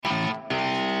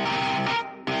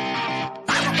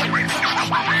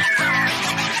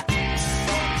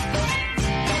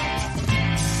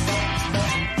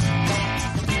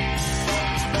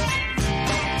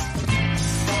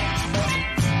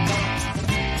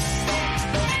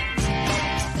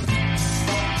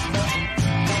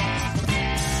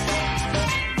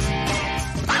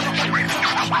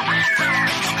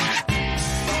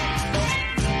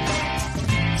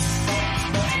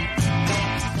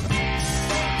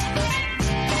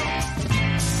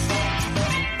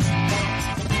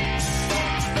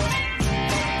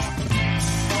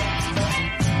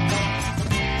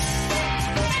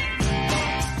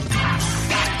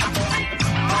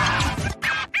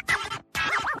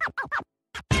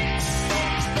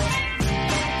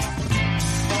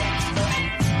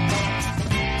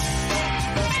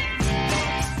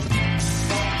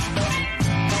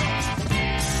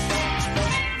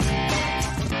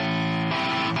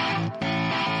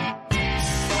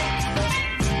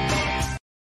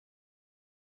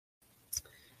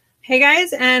Hey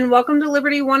guys, and welcome to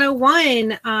Liberty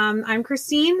 101. I'm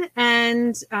Christine,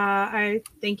 and I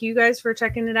thank you guys for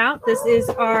checking it out. This is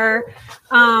our,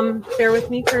 bear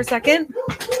with me for a second.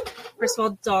 First of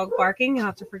all, dog barking. You'll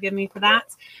have to forgive me for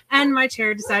that. And my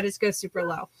chair decided to go super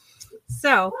low.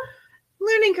 So,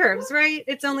 learning curves, right?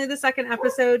 It's only the second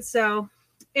episode, so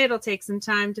it'll take some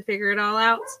time to figure it all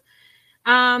out.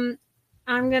 I'm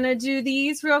going to do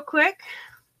these real quick.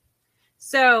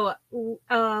 So,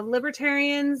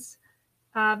 Libertarians,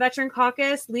 Veteran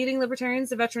Caucus, leading libertarians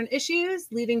to veteran issues,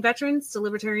 leading veterans to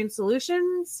libertarian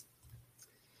solutions.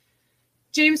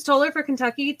 James Toller for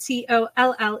Kentucky,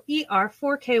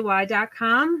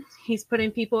 TOLLER4KY.com. He's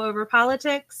putting people over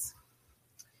politics.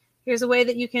 Here's a way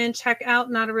that you can check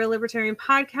out Not a Real Libertarian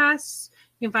podcast.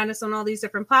 You can find us on all these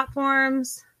different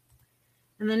platforms.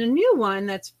 And then a new one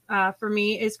that's for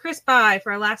me is Chris By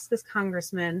for Alaska's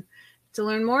Congressman. To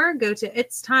learn more, go to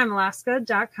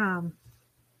itstimealaska.com.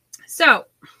 So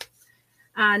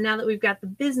now that we've got the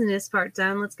business part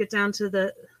done, let's get down to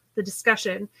the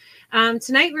discussion.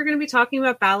 Tonight, we're going to be talking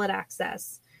about ballot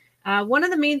access. One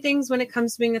of the main things when it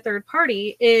comes to being a third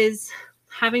party is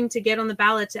having to get on the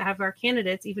ballot to have our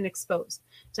candidates even exposed,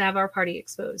 to have our party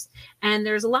exposed. And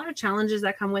there's a lot of challenges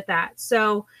that come with that.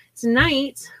 So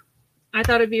tonight, I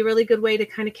thought it'd be a really good way to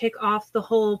kind of kick off the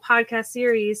whole podcast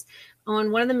series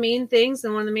on one of the main things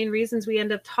and one of the main reasons we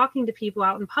end up talking to people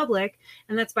out in public,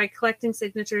 and that's by collecting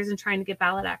signatures and trying to get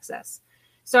ballot access.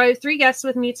 So I have three guests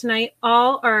with me tonight.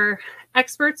 All are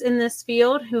experts in this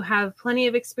field who have plenty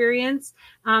of experience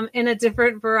in a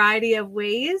different variety of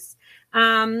ways.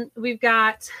 We've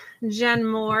got Jen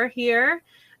Moore here,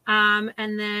 and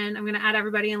then I'm going to add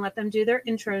everybody and let them do their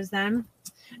intros then.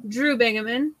 Drew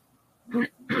Bingaman.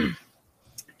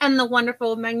 And the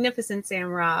wonderful, magnificent Sam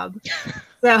Robb.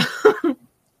 So,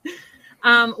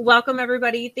 welcome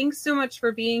everybody. Thanks so much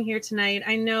for being here tonight.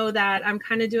 I know that I'm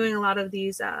kind of doing a lot of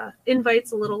these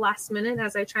invites a little last minute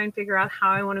as I try and figure out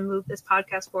how I want to move this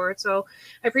podcast forward. So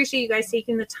I appreciate you guys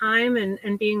taking the time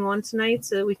and being on tonight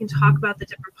so that we can talk about the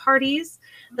different parties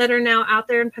that are now out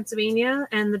there in Pennsylvania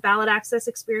and the ballot access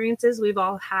experiences we've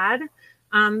all had.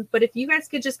 But if you guys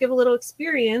could just give a little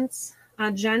experience,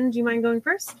 Jen, do you mind going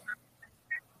first?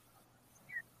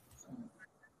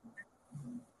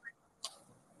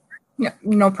 Yeah,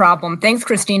 no problem. Thanks,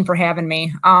 Christine, for having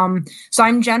me. So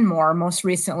I'm Jen Moore. Most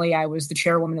recently, I was the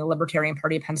chairwoman of the Libertarian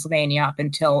Party of Pennsylvania up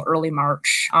until early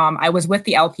March. I was with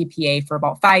the LPPA for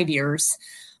about 5 years.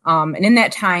 And in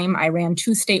that time, I ran 2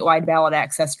 statewide ballot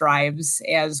access drives,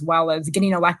 as well as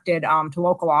getting elected to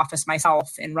local office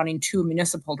myself and running 2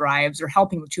 municipal drives, or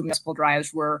helping with 2 municipal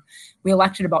drives, where we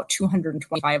elected about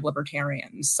 225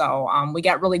 libertarians. So we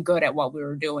got really good at what we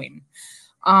were doing.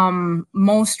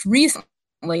 Most recently,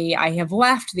 I have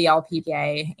left the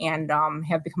LPPA and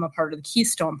have become a part of the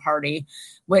Keystone Party,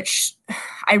 which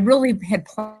I really had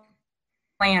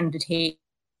planned to take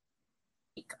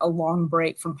a long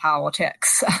break from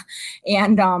politics.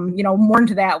 And, more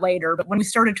into that later. But when we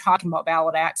started talking about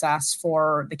ballot access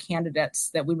for the candidates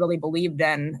that we really believed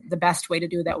in, the best way to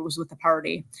do that was with the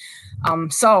party.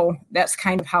 So that's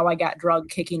kind of how I got drug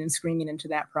kicking and screaming into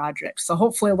that project. So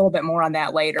hopefully a little bit more on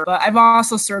that later. But I've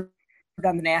also served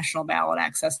on the National Ballot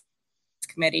Access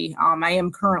Committee. I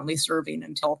am currently serving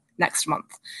until next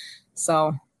month.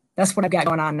 So that's what I've got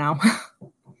going on now.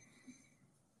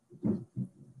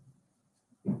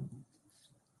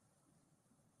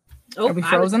 Are we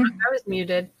frozen? I was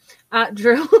muted.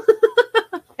 Drew.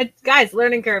 Guys,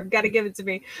 learning curve. Got to give it to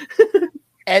me.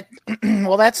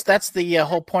 Well, that's the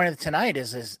whole point of tonight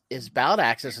is ballot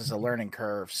access is a learning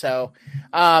curve. So,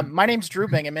 my name's Drew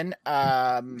Bingaman.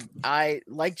 I,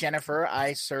 like Jennifer,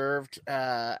 I served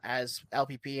as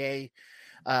LPPA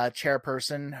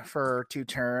chairperson for 2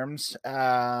 terms,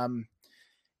 and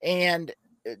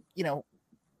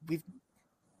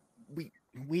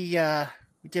we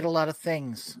did a lot of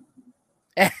things.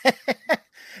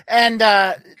 And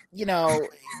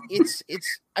it's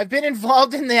I've been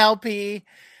involved in the LP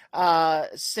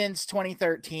since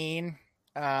 2013.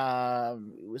 It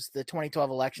was the 2012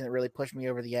 election that really pushed me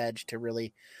over the edge to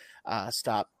really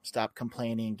stop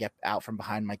complaining, get out from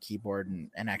behind my keyboard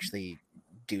and actually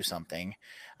do something.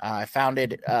 I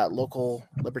founded a local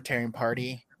libertarian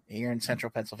party here in central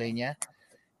Pennsylvania,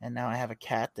 and now I have a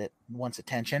cat that wants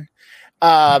attention.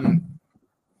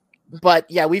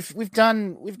 But yeah, we've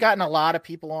gotten a lot of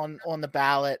people on the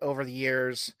ballot over the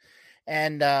years.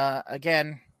 And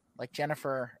again, like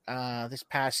Jennifer, this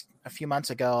past a few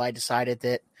months ago, I decided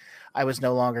that I was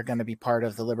no longer going to be part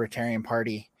of the Libertarian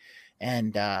Party.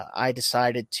 And I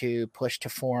decided to push to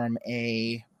form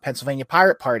a Pennsylvania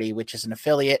Pirate Party, which is an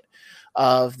affiliate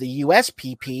of the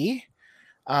USPP.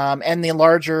 and the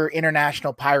larger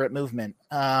international pirate movement.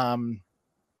 And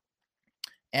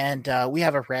we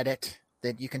have a Reddit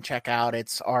that you can check out.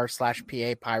 It's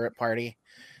r/PA Pirate Party.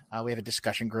 We have a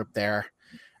discussion group there.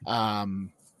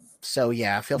 So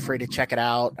yeah, feel free to check it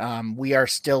out. We are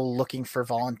still looking for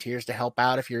volunteers to help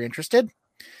out if you're interested.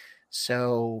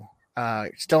 So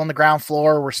still on the ground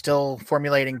floor. We're still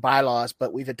formulating bylaws,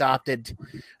 but we've adopted,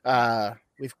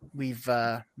 we've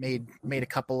made a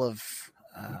couple of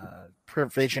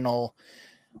provisional.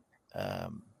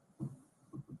 Oh,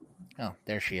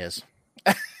 there she is.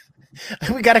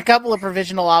 We got a couple of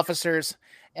provisional officers,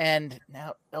 and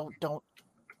now don't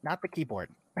not the keyboard.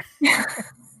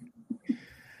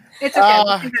 It's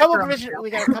okay.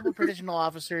 We got a couple provisional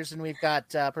officers, and we've got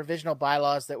provisional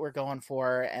bylaws that we're going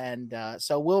for, and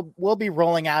so we'll be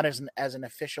rolling out as an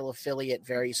official affiliate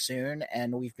very soon.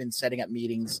 And we've been setting up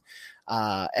meetings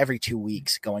every 2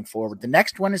 weeks going forward. The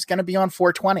next one is going to be on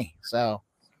 420. So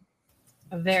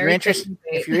if you're interested,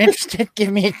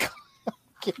 give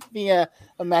me a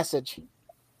message.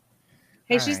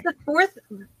 Hey, she's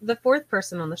the fourth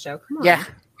person on the show. Come on. Yeah.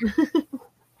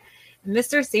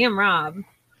 Mr. Sam Robb.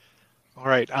 All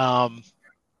right.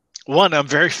 One, I'm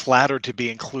very flattered to be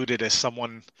included as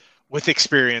someone with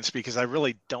experience because I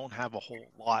really don't have a whole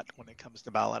lot when it comes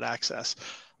to ballot access.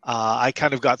 I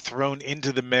kind of got thrown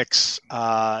into the mix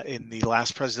in the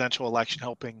last presidential election,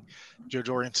 helping Joe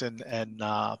Jorgensen and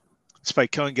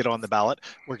Spike Cohen get on the ballot.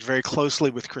 Worked very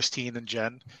closely with Christine and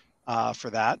Jen for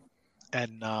that.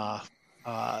 And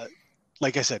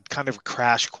like I said, kind of a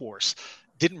crash course.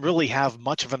 Didn't really have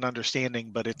much of an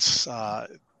understanding, but it's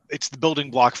the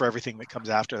building block for everything that comes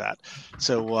after that.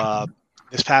 So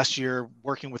this past year,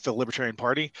 working with the Libertarian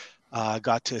Party,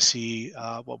 got to see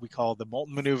what we call the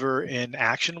Moulton Maneuver in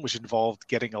action, which involved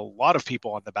getting a lot of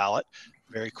people on the ballot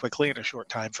very quickly in a short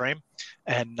time frame,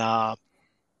 and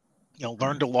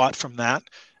learned a lot from that.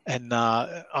 And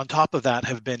on top of that,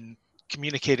 have been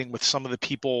communicating with some of the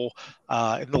people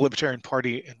in the Libertarian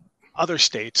Party in other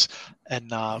states,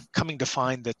 and coming to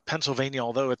find that Pennsylvania,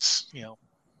 although it's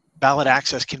ballot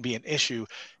access can be an issue,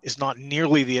 is not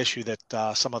nearly the issue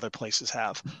that some other places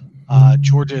have.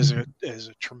 Georgia is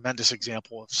a tremendous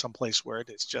example of some place where it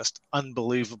is just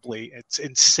unbelievably, it's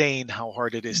insane how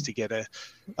hard it is to get a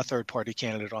third party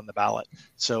candidate on the ballot.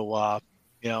 So,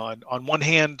 on one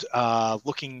hand,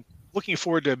 looking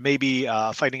forward to maybe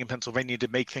fighting in Pennsylvania to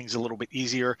make things a little bit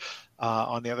easier.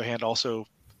 On the other hand, also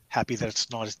happy that it's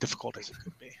not as difficult as it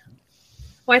could be.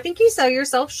 Well, I think you sell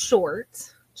yourself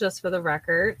short, just for the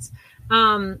records.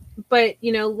 But,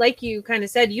 like you kind of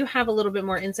said, you have a little bit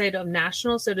more insight of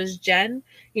national. So does Jen.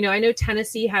 I know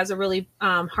Tennessee has a really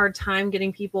hard time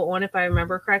getting people on, if I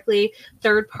remember correctly.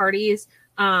 Third parties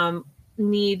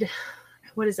need,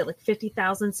 what is it, like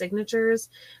 50,000 signatures,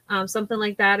 something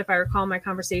like that, if I recall my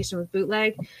conversation with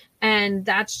Bootleg. And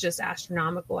that's just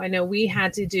astronomical. I know we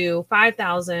had to do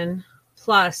 5,000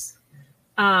 plus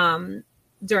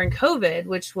during COVID,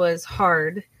 which was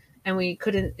hard. And we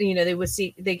couldn't,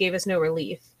 they gave us no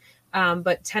relief.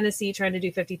 But Tennessee trying to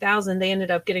do 50,000, they ended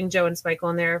up getting Joe and Spike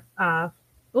on there.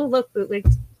 Look, Bootleg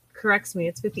corrects me.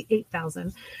 It's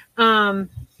 58,000.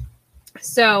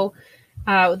 So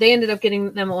they ended up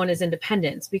getting them on as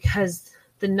independents because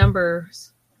the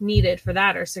numbers needed for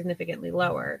that are significantly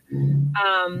lower.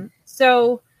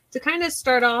 So to kind of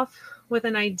start off with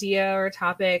an idea or a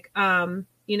topic,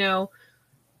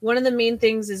 one of the main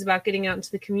things is about getting out into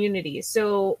the community.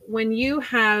 So when you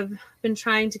have been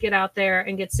trying to get out there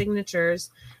and get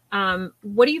signatures,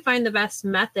 what do you find the best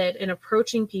method in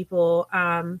approaching people?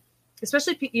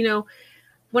 Especially,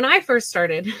 when I first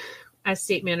started as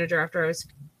state manager after I was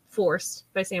forced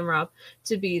by Sam Robb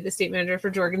to be the state manager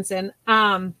for Jorgensen.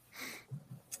 I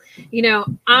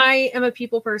am a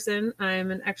people person. I'm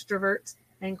an extrovert.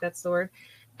 I think that's the word.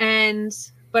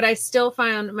 But I still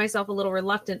found myself a little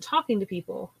reluctant talking to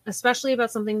people, especially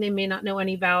about something they may not know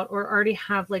any about or already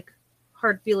have like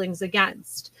hard feelings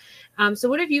against. So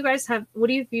what have you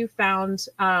found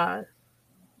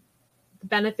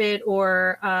benefit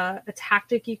or a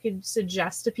tactic you could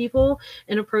suggest to people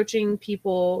in approaching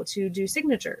people to do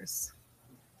signatures?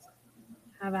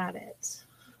 Have at it.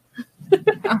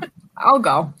 I'll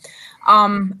go.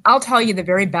 I'll tell you the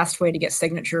very best way to get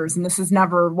signatures, and this is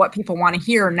never what people want to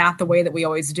hear, not the way that we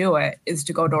always do it, is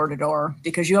to go door to door,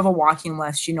 because you have a walking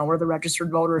list, you know where the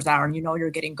registered voters are, and you know you're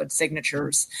getting good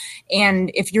signatures.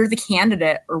 And if you're the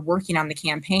candidate or working on the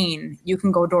campaign, you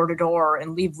can go door to door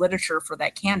and leave literature for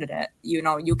that candidate.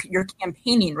 You're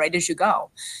campaigning right as you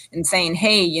go and saying,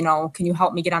 hey, can you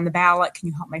help me get on the ballot? Can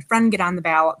you help my friend get on the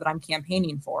ballot that I'm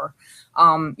campaigning for?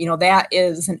 That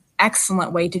is an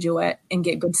excellent way to do it and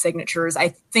get good signatures. I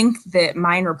think that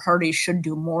minor parties should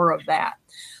do more of that.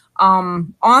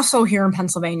 Also here in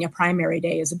Pennsylvania, primary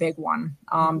day is a big one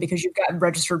because you've got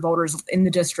registered voters in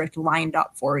the district lined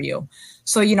up for you.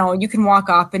 So, you can walk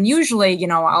up and usually,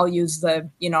 I'll use the,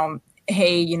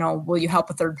 hey, will you help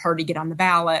a third party get on the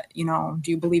ballot? Do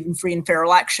you believe in free and fair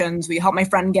elections? Will you help my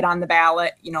friend get on the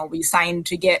ballot? Will you sign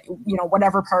to get,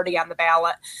 whatever party on the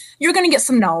ballot? You're going to get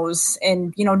some no's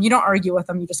and, you don't argue with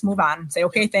them. You just move on, say,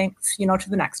 okay, thanks, to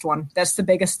the next one. That's the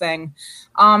biggest thing.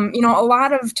 A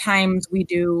lot of times we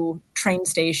do train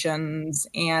stations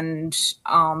and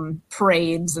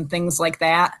parades and things like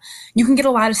that. You can get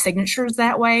a lot of signatures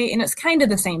that way. And it's kind of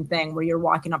the same thing where you're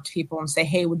walking up to people and say,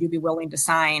 hey, would you be willing to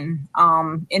sign?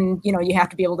 And, you have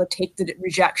to be able to take the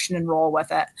rejection and roll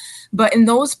with it. But in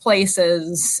those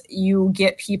places, you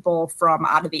get people from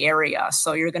out of the area.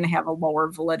 So you're going to have a lower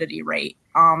validity rate.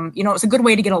 It's a good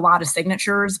way to get a lot of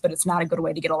signatures, but it's not a good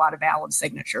way to get a lot of valid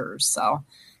signatures. So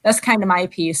that's kind of my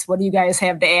piece. What do you guys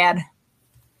have to add?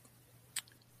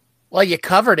 Well, you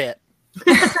covered it.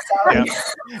 Yeah.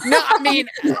 No, I mean,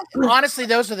 honestly,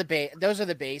 those are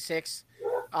the basics.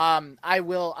 I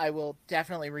will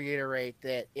definitely reiterate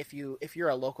that if you're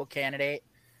a local candidate,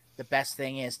 the best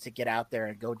thing is to get out there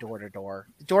and go door to door.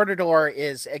 Door to door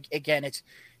is, again, it's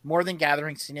more than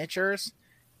gathering signatures.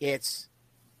 It's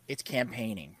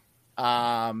campaigning.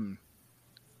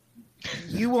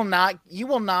 You will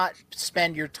not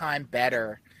spend your time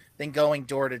better than going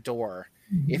door to door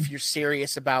if you're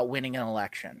serious about winning an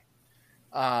election.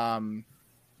 And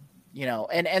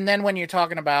then when you're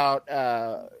talking about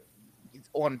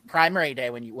on primary day,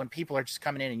 when people are just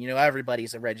coming in and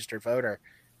everybody's a registered voter,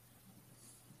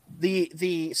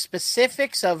 the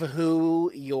specifics of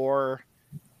who you're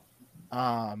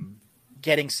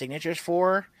getting signatures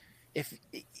for, it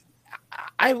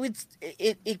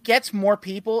gets more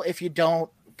people if you don't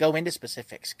go into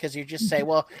specifics, because you just say,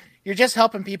 well, you're just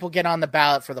helping people get on the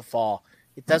ballot for the fall.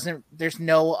 It doesn't, there's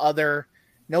no other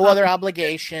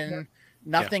obligation,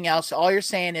 nothing else. All you're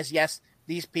saying is, yes,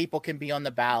 these people can be on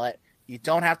the ballot. You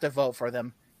don't have to vote for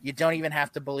them. You don't even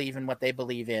have to believe in what they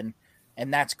believe in.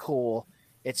 And that's cool.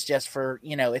 It's just for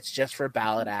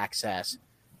ballot access.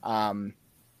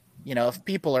 If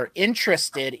people are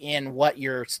interested in what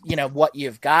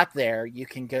you've got there, you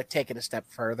can go take it a step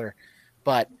further.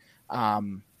 But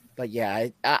yeah,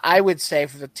 I would say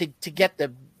to get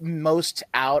the most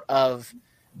out of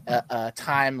a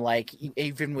time, like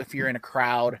even if you're in a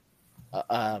crowd,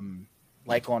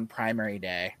 like on primary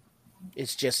day,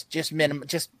 it's just minimum,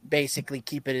 just basically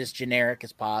keep it as generic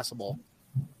as possible.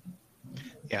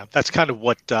 Yeah, that's kind of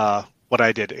what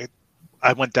I did.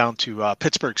 I went down to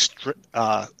Pittsburgh.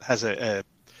 Has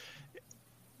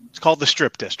it's called the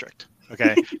Strip District.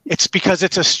 Okay, it's because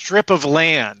it's a strip of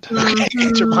land. Okay,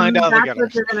 get your mind out of the gutter. That's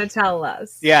what you're going to tell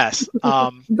us. Yes.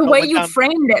 The way you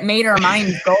framed it made our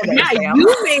minds go there. Yeah, Sam.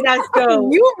 you made us go.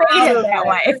 You made it that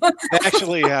way. They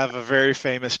actually have a very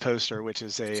famous poster, which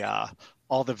is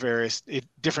all the various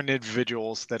different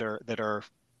individuals that are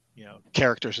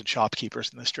characters and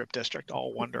shopkeepers in the Strip District,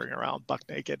 all wandering around buck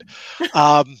naked.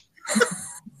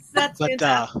 That's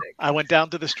fantastic. I went down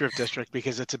to the Strip District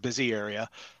because it's a busy area.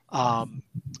 When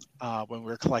we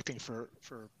were collecting for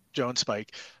Joe and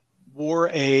Spike, wore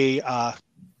a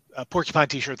porcupine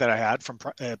T-shirt that I had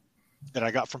that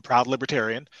I got from Proud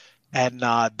Libertarian, and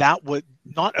that would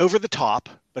not over the top,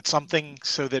 but something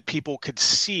so that people could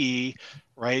see,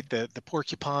 right, the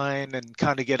porcupine and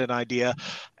kind of get an idea.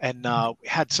 And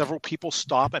had several people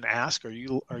stop and ask, "Are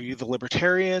you the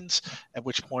Libertarians?" At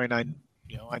which point I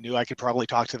knew I could probably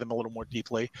talk to them a little more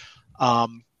deeply.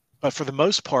 But for the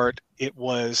most part, it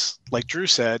was, like Drew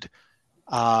said,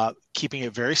 keeping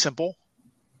it very simple.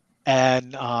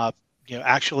 And,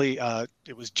 actually,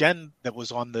 it was Jen that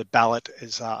was on the ballot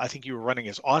as I think you were running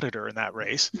as auditor in that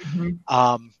race.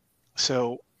 Mm-hmm.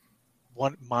 So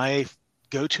my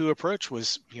go-to approach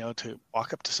was, to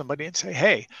walk up to somebody and say,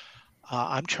 hey,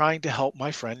 I'm trying to help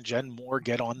my friend Jen Moore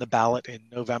get on the ballot in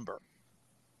November.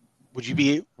 Would you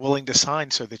be willing to sign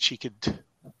so that she could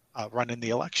run in the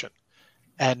election?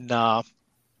 And I'd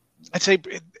say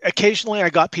occasionally I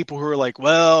got people who are like,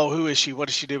 well, who is she? What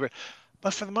does she do?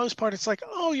 But for the most part, it's like,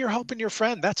 oh, you're helping your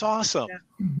friend. That's awesome.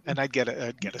 Yeah. And I'd get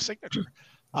a signature.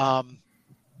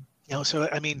 So,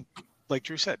 I mean, like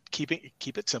Drew said, keep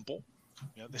it simple.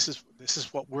 This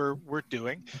is what we're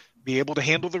doing. Be able to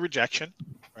handle the rejection,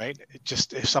 right?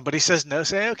 If somebody says no,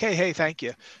 say, okay, hey, thank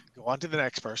you. Go on to the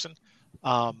next person.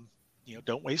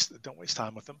 Don't waste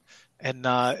time with them. And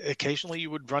occasionally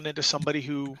you would run into somebody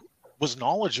who was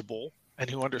knowledgeable and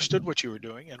who understood what you were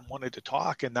doing and wanted to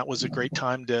talk. And that was a great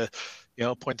time to,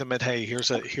 point them at, hey, here's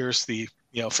the,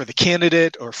 for the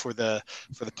candidate or for the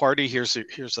party, here's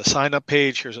a sign up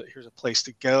page. Here's a place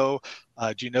to go.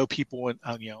 Do you know people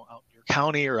out in your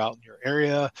county or out in your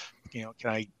area? Can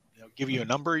I give you a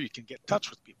number? You can get in touch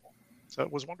with people. So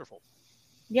it was wonderful.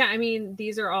 Yeah, I mean,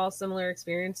 these are all similar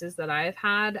experiences that I've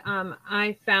had.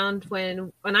 I found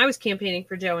when I was campaigning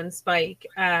for Joe and Spike,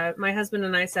 my husband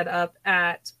and I set up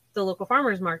at the local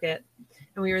farmers market,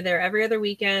 and we were there every other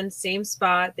weekend, same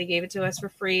spot. They gave it to us for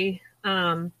free.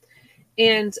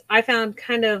 And I found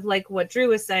kind of like what Drew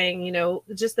was saying,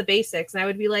 just the basics. And I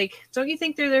would be like, don't you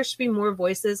think there should be more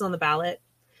voices on the ballot?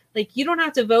 Like, you don't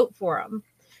have to vote for them,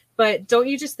 but don't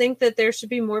you just think that there should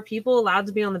be more people allowed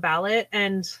to be on the ballot?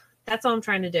 And that's all I'm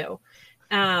trying to do.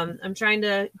 I'm trying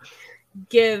to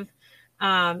give,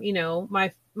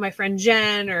 my friend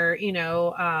Jen or,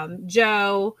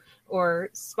 Joe or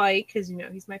Spike, because,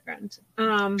 he's my friend.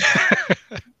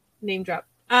 Name drop,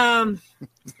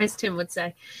 as Tim would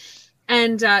say.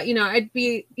 And, I'd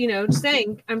be,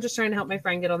 saying, I'm just trying to help my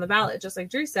friend get on the ballot, just like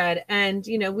Drew said. And,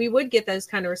 we would get those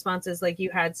kind of responses like you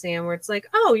had, Sam, where it's like,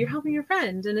 oh, you're helping your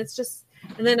friend. And it's just,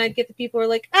 and then I'd get the people who are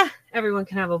like, everyone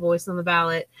can have a voice on the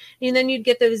ballot. And then you'd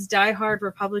get those diehard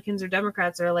Republicans or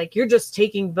Democrats that are like, you're just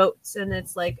taking votes. And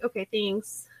it's like, okay,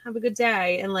 thanks. Have a good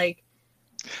day. And like,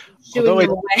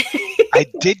 although I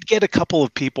did get a couple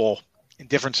of people in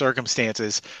different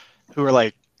circumstances who are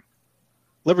like,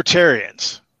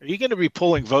 libertarians, are you going to be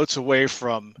pulling votes away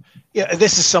from,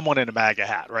 this is someone in a MAGA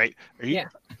hat, right?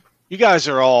 You guys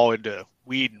are all into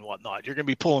weed and whatnot. You're going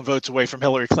to be pulling votes away from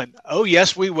Hillary Clinton. Oh,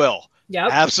 yes, we will. Yep.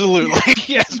 Absolutely.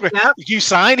 Yes. Yep. You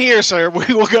sign here, sir.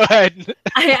 We will go ahead.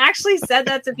 I actually said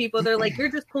that to people. They're like, you're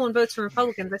just pulling votes from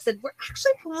Republicans. I said, we're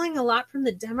actually pulling a lot from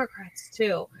the Democrats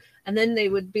too. And then they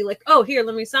would be like, oh, here,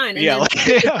 let me sign. And then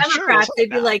the Democrats, they'd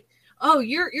be like, oh,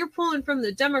 you're pulling from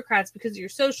the Democrats because of your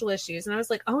social issues. And I was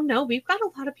like, oh no, we've got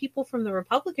a lot of people from the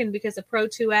Republican because of Pro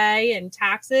 2A and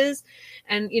taxes.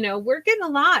 And, we're getting a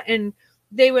lot. And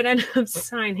they would end up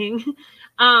signing.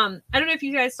 I don't know if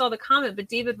you guys saw the comment, but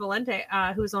David Valente,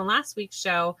 who was on last week's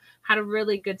show, had a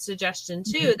really good suggestion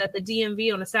too, that the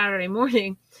DMV on a Saturday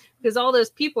morning, because all those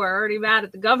people are already mad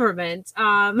at the government,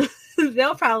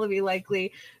 they'll probably be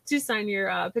likely to sign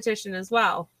your petition as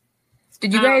well.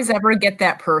 Did you guys ever get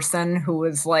that person who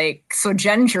was like, so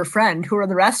Jen's your friend, who are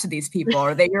the rest of these people?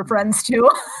 Are they your friends too?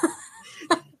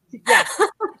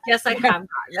 Yes, I have.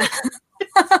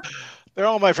 They're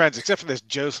all my friends except for this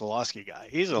Joe Solosky guy.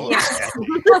 He's a little sketchy.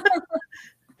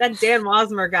 That Dan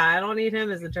Wasmer guy. I don't need him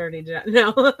as attorney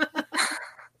general. No.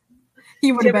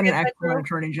 He would have been an excellent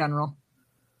attorney general.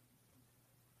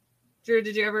 Drew,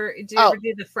 did you ever do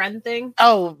the friend thing?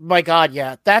 Oh my God,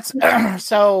 yeah. That's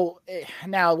so.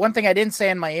 Now, one thing I didn't say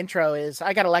in my intro is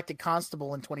I got elected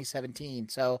constable in 2017.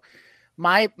 So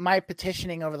my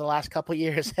petitioning over the last couple of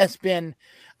years has been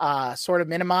sort of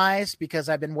minimized because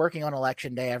I've been working on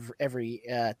election day every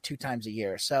 2 times a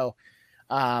year. So,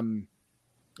 that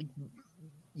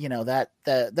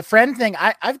the friend thing,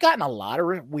 I've gotten a lot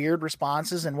of weird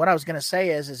responses. And what I was going to say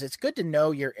is it's good to know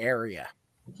your area.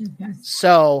 Yes.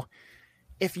 So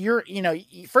if you're,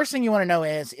 first thing you want to know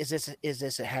is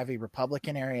this a heavy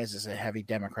Republican area? Is this a heavy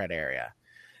Democrat area?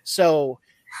 So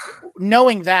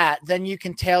knowing that, then you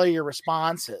can tailor your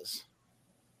responses.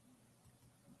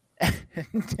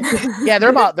 Yeah,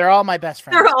 they're all my best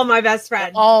friends. They're all my best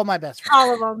friends. All my best friends.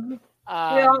 All of them.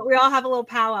 We all have a little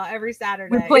powwow every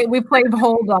Saturday. We play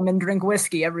Hold'em and drink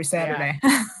whiskey every Saturday.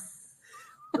 Yeah.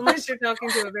 Unless you're talking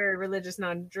to a very religious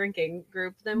non-drinking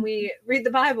group, then we read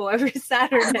the Bible every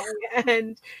Saturday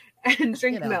and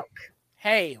drink milk.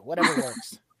 Hey, whatever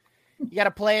works. You got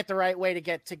to play it the right way to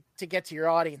get to your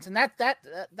audience, and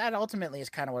that ultimately is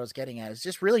kind of what I was getting at. Is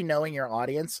just really knowing your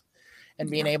audience and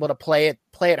being able to play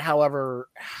it however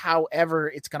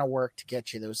it's going to work to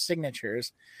get you those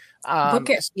signatures. Look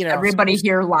at everybody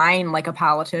here lying like a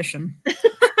politician.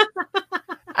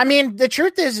 I mean, the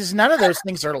truth is none of those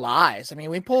things are lies. I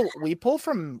mean, we pull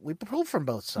from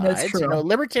both sides. That's true. The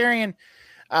Libertarian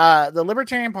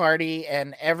Party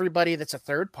and everybody that's a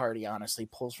third party, honestly,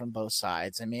 pulls from both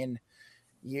sides. I mean,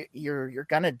 you're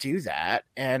gonna do that,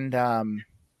 and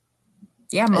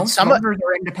most voters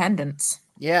are independents.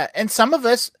 Yeah, and some of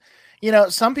us,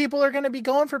 some people are going to be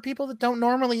going for people that don't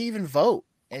normally even vote,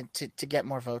 and to get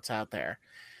more votes out there.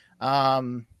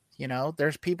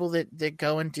 There's people that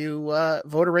go and do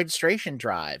voter registration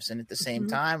drives, and at the same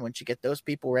time, once you get those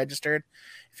people registered,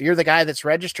 if you're the guy that's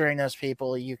registering those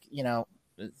people,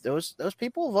 those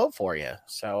people will vote for you.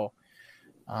 So,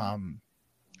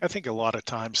 I think a lot of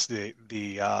times the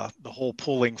whole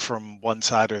pulling from one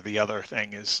side or the other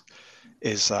thing is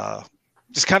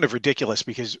just kind of ridiculous,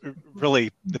 because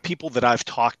really the people that I've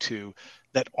talked to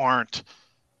that aren't,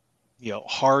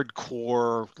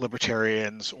 hardcore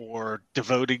libertarians or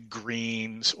devoted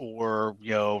Greens, or,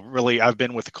 really, I've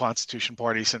been with the Constitution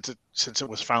Party since it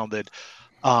was founded.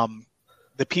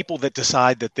 The people that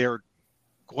decide that they're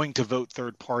going to vote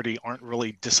third party aren't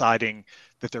really deciding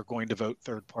that they're going to vote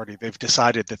third party. They've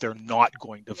decided that they're not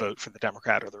going to vote for the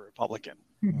Democrat or the Republican.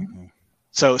 Mm-hmm.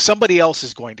 So somebody else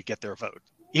is going to get their vote,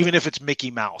 even if it's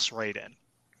Mickey Mouse right in.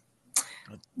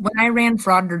 When I ran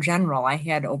for auditor general, I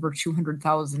had over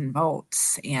 200,000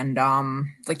 votes, and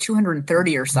like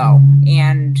 230 or so.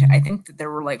 And I think that there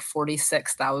were like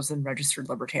 46,000 registered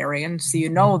libertarians. So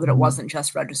that it wasn't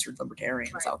just registered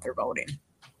libertarians out there voting.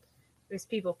 There's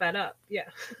people fed up,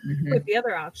 with the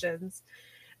other options.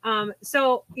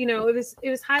 So it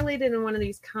was highlighted in one of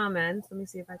these comments. Let me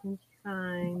see if I can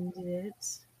find it,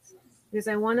 because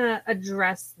I want to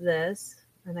address this,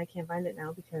 and I can't find it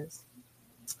now because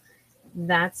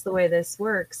that's the way this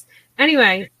works.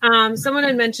 Anyway, someone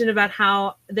had mentioned about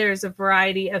how there's a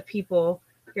variety of people.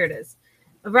 Here it is.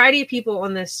 A variety of people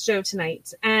on this show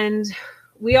tonight. And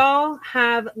we all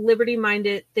have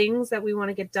liberty-minded things that we want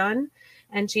to get done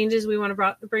and changes we want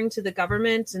to bring to the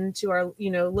government and to our,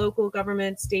 local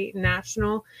government, state and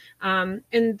national. And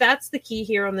that's the key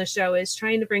here on the show, is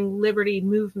trying to bring liberty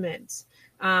movement.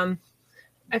 I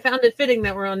found it fitting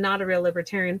that we're on Not a Real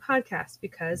Libertarian podcast,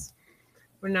 because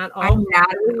we're not all.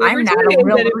 I'm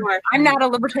not a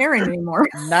libertarian anymore.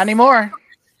 Not anymore.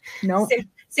 No. Nope.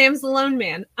 Sam's the lone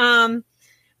man.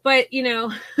 But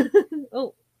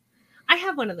oh, I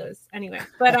have one of those anyway.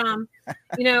 But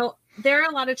there are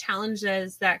a lot of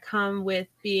challenges that come with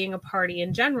being a party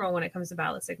in general when it comes to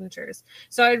ballot signatures.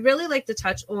 So I'd really like to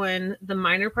touch on the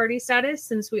minor party status,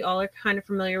 since we all are kind of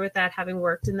familiar with that, having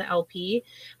worked in the LP.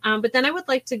 But then I would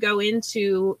like to go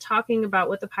into talking about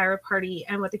what the Pirate Party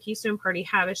and what the Keystone Party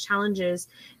have as challenges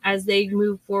as they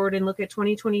move forward and look at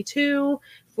 2022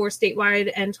 for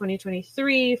statewide and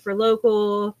 2023 for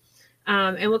local,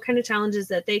 and what kind of challenges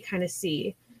that they kind of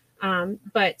see.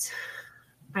 But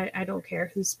I don't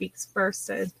care who speaks first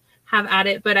and have at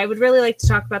it, but I would really like to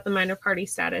talk about the minor party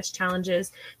status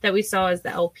challenges that we saw as the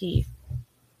LP.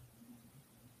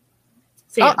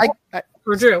 Sam,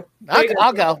 or Drew.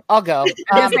 I'll go.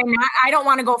 I don't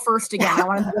want to go first again. I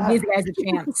want to give these guys a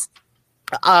chance.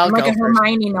 I'm like a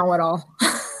Hermione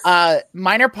know-it-all.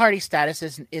 Minor party status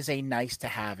is a nice to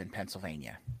have in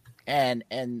Pennsylvania,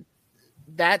 and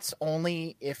that's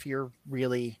only if you've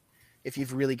really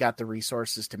got the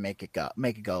resources to make a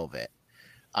go of it.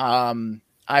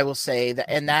 I will say that,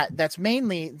 and that's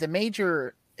mainly the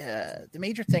major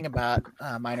thing about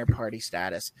minor party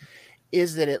status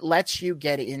is that it lets you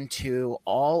get into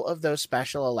all of those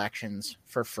special elections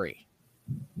for free,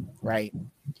 right?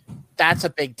 That's a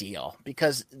big deal,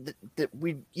 because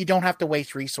you don't have to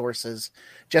waste resources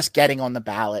just getting on the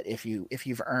ballot if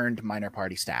you've earned minor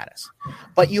party status,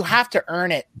 but you have to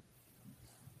earn it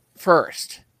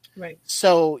first. Right.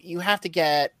 So you have to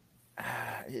get,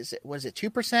 was it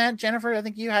 2%, Jennifer? I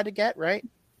think you had to get, right?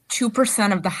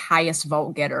 2% of the highest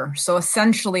vote getter. So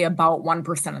essentially about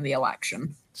 1% of the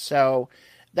election. So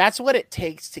that's what it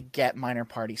takes to get minor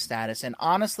party status. And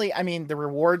honestly, I mean, the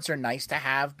rewards are nice to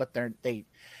have, but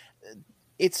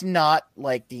it's not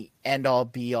like the end all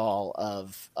be all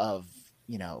of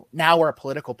now we're a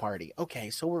political party. Okay.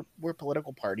 So we're a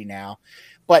political party now,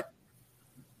 but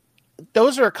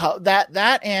those are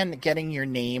that and getting your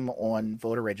name on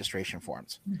voter registration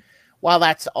forms. While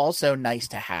that's also nice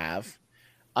to have,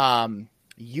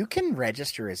 you can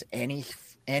register as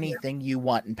anything you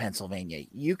want in Pennsylvania.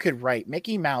 You could write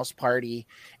Mickey Mouse Party,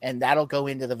 and that'll go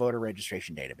into the voter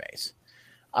registration database.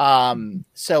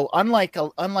 So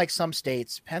unlike some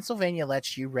states, Pennsylvania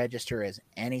lets you register as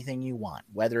anything you want,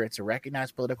 whether it's a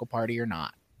recognized political party or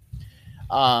not.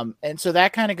 And so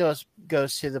that kind of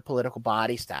goes to the political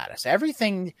body status.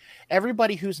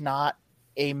 Everybody who's not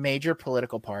a major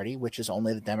political party, which is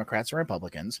only the Democrats and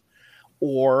Republicans,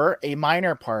 or a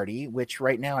minor party, which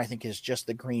right now I think is just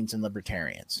the Greens and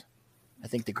Libertarians. I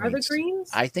think the Greens. Are the Greens?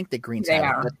 I think the Greens. They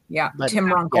are. But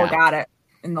Tim Runkle got it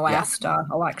in the last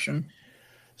election.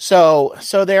 So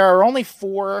there are only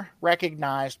 4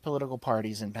 recognized political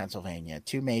parties in Pennsylvania,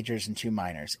 2 majors and 2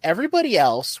 minors. Everybody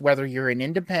else, whether you're an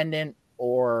independent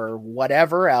or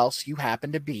whatever else you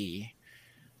happen to be,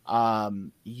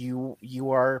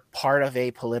 you are part of a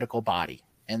political body,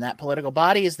 and that political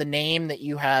body is the name that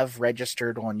you have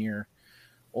registered on your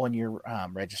on your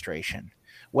registration.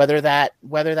 Whether that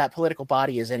political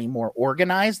body is any more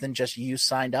organized than just you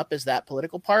signed up as that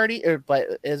political party but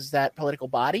is that political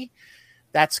body,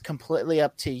 that's completely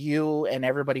up to you and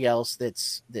everybody else that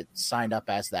signed up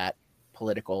as that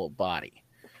political body.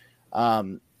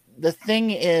 The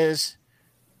thing is,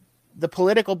 the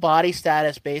political body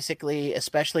status, basically,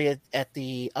 especially at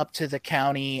the up to the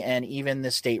county and even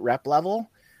the state rep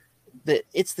level,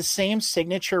 it's the same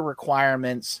signature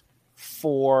requirements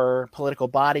for political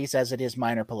bodies as it is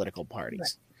minor political parties.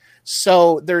 Right.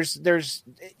 So there's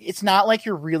it's not like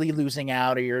you're really losing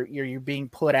out or you're being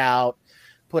put out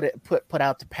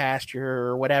to pasture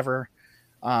or whatever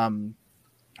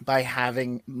by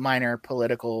having minor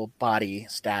political body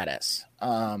status.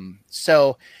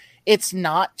 So it's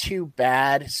not too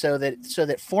bad. So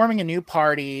that forming a new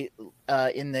party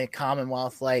in the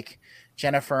Commonwealth, like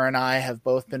Jennifer and I have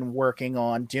both been working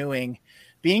on doing,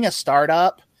 being a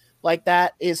startup like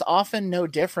that is often no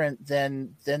different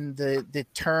than the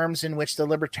terms in which the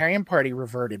Libertarian Party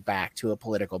reverted back to a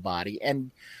political body.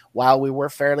 And while we were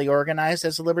fairly organized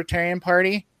as a Libertarian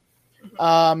Party,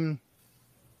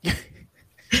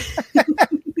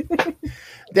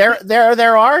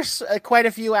 there are quite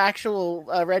a few actual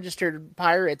registered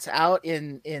pirates out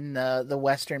in the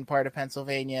western part of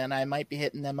Pennsylvania, and I might be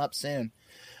hitting them up soon.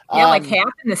 Yeah, like half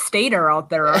in the state are out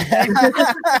there.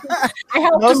 I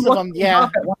helped most of them, yeah.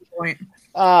 At one point.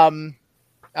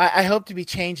 I hope to be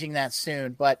changing that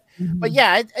soon, but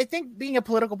yeah, I think being a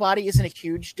political body isn't a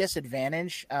huge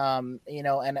disadvantage. And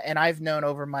I've known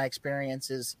over my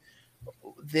experiences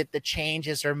that the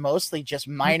changes are mostly just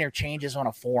minor changes on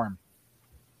a form.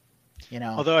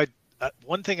 Although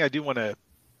one thing I do want to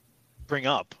bring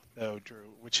up, though,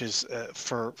 Drew, which is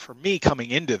for me coming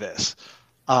into this,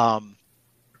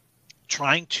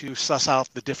 trying to suss out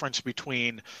the difference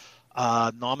between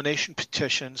nomination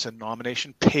petitions and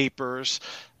nomination papers,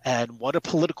 and what a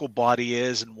political body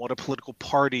is and what a political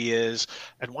party is,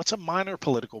 and what's a minor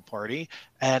political party,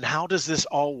 and how does this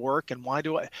all work, and why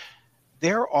do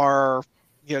there are,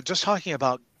 just talking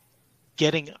about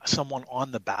getting someone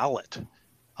on the ballot,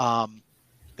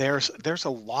 there's a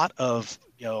lot of,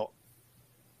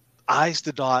 I's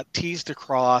to dot, T's to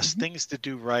cross, things to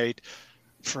do right.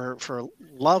 For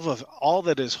love of all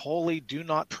that is holy, do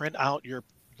not print out your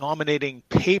nominating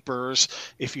papers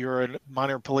if you're a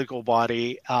minor political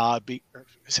body.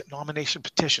 Is it nomination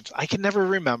petitions? I can never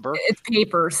remember. It's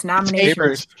papers, nomination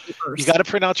papers. You got to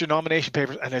print out your nomination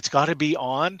papers, and it's got to be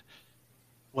on.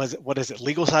 What is it?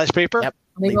 Legal size paper. Yep.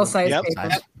 Legal size paper.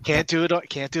 Can't do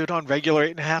it on regular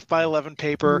 8.5 by 11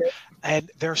 paper. Yep.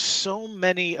 And there's so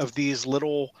many of these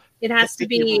little. It has to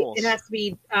be rules. Back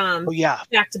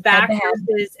to back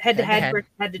versus head to head versus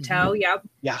head to toe. Yep.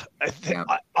 Yeah.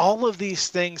 All of these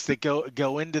things that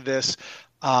go into this,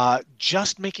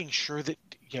 just making sure that,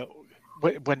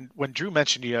 when Drew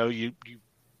mentioned, you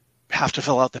have to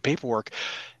fill out the paperwork,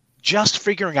 just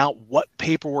figuring out what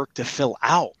paperwork to fill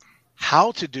out,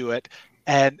 how to do it,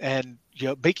 and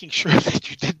making sure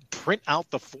that you didn't print out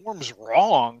the forms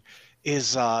wrong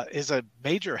is a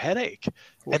major headache,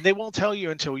 and they won't tell you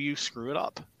until you screw it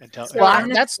up. Go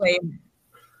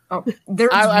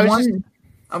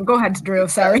ahead, Drew.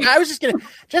 Sorry, I was just gonna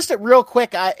real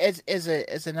quick. As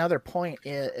another point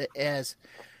is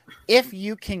if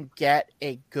you can get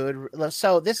a good.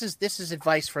 So this is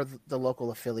advice for the local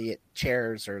affiliate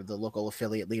chairs or the local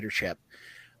affiliate leadership.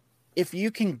 If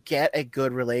you can get a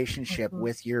good relationship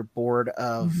with your board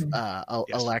of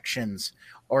elections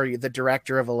or the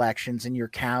director of elections in your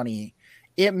county,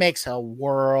 it makes a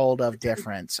world of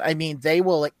difference. I mean, they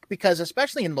will, because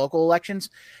especially in local elections,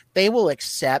 they will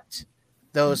accept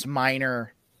those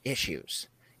minor issues.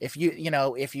 If you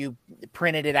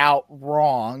printed it out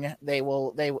wrong, they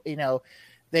will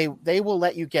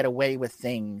let you get away with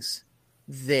things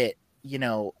that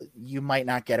you might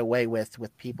not get away with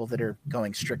people that are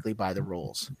going strictly by the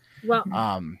rules. Well,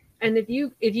 and if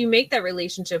you make that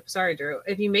relationship, sorry, Drew,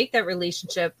 if you make that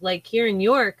relationship, like here in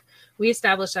York, we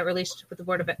established that relationship with the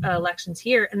Board of Elections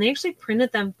here, and they actually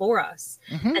printed them for us,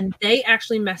 and they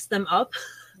actually messed them up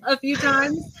a few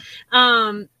times.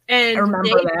 And I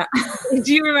remember that.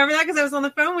 Do you remember that? Because I was on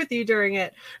the phone with you during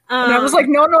it. And I was like,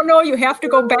 no, you have to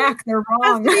go back. They're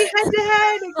wrong. It has to be head to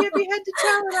head. It can't be head to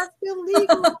toe. That's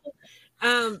illegal.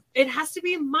 It has to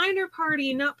be a minor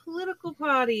party, not political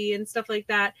party and stuff like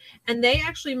that. And they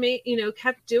actually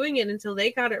kept doing it until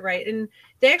they got it right. And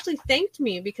they actually thanked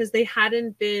me because they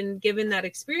hadn't been given that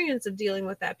experience of dealing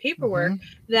with that paperwork,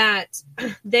 that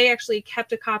they actually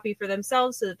kept a copy for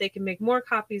themselves so that they can make more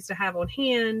copies to have on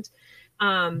hand.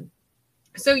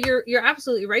 So you're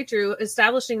absolutely right, Drew.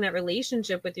 Establishing that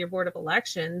relationship with your board of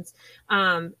elections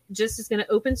just is going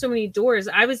to open so many doors.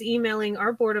 I was emailing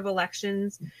our board of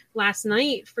elections last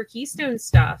night for Keystone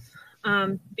stuff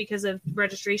because of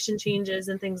registration changes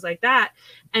and things like that.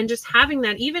 And just having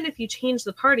that, even if you change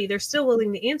the party, they're still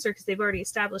willing to answer because they've already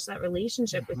established that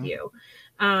relationship with you.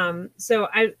 So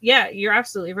you're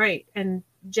absolutely right. And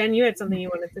Jen, you had something you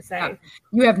wanted to say.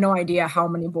 You have no idea how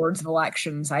many boards of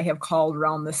elections I have called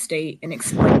around the state and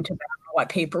explained to them what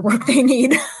paperwork they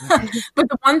need. But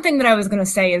the one thing that I was going to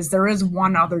say is there is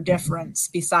one other difference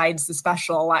besides the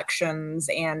special elections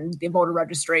and the voter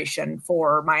registration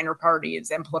for minor parties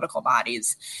and political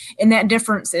bodies. And that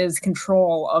difference is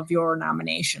control of your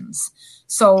nominations.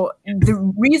 So the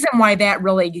reason why that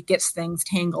really gets things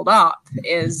tangled up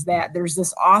is that there's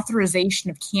this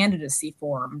authorization of candidacy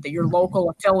form that your local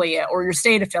affiliate or your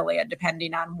state affiliate,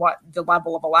 depending on what the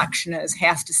level of election is,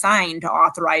 has to sign to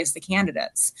authorize the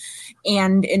candidates.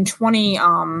 And in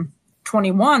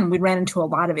 2021, we ran into a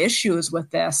lot of issues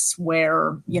with this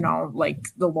where, like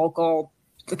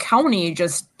the county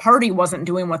party wasn't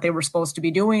doing what they were supposed to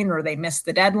be doing, or they missed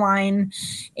the deadline.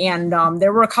 And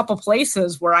there were a couple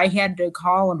places where I had to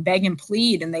call and beg and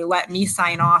plead, and they let me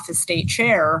sign off as state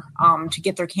chair to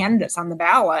get their candidates on the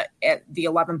ballot at the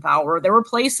 11th hour. There were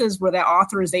places where that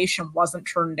authorization wasn't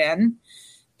turned in,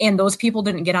 and those people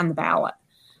didn't get on the ballot.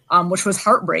 Which was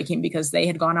heartbreaking because they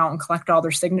had gone out and collected all their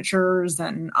signatures.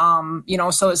 And,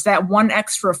 so it's that one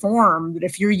extra form that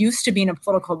if you're used to being a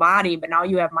political body, but now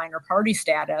you have minor party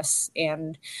status,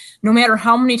 and no matter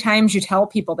how many times you tell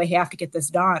people they have to get this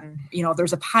done,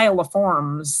 there's a pile of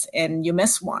forms and you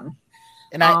miss one.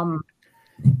 And I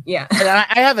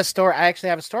have a story. I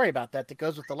actually have a story about that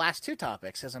goes with the last two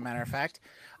topics, as a matter of fact.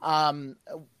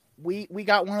 We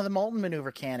got one of the Moulton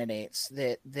Maneuver candidates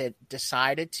that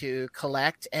decided to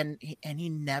collect, and he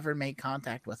never made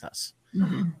contact with us.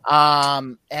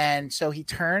 Mm-hmm. And so he's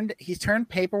turned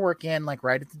paperwork in like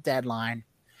right at the deadline,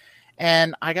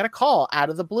 and I got a call out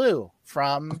of the blue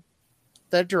from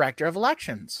the director of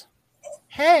elections.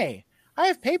 Hey, I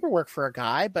have paperwork for a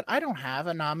guy, but I don't have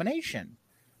a nomination.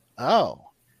 Oh.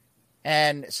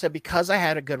 And so because I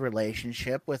had a good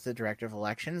relationship with the director of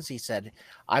elections, he said,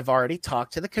 I've already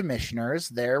talked to the commissioners.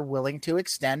 They're willing to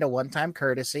extend a one-time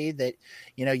courtesy that,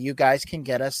 you guys can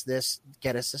get us this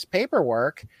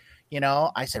paperwork.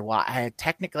 I said, well, I have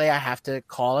to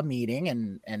call a meeting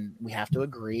and we have to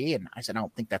agree. And I said, I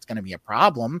don't think that's going to be a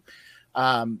problem.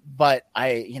 But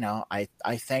I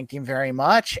thanked him very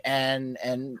much. And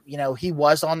he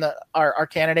was on our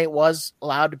candidate was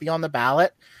allowed to be on the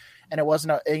ballot. And it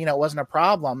wasn't a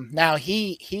problem. Now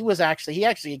he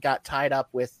actually got tied up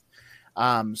with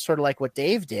sort of like what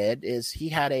Dave did. Is he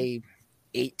had a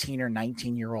 18 or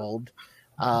 19-year-old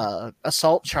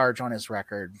assault charge on his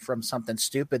record from something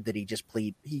stupid that he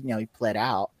pled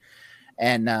out,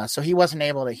 and so he wasn't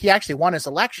able to. He actually won his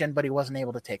election, but he wasn't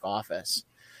able to take office.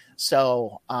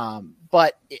 So,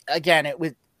 but again, it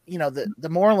would the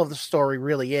moral of the story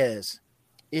really is.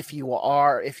 If you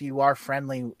are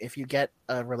friendly, if you get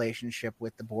a relationship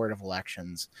with the board of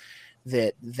elections,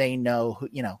 that they know who,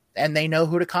 and they know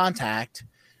who to contact,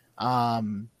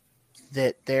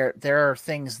 that there are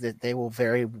things that they will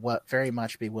very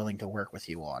much be willing to work with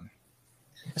you on,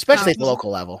 especially at the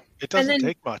local level. It doesn't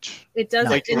take much. It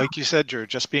doesn't. Like you said, Drew,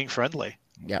 just being friendly.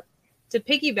 Yep. To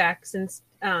piggyback, since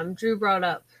Drew brought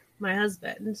up my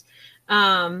husband,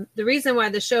 the reason why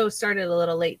the show started a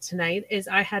little late tonight is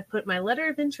I had put my letter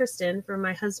of interest in for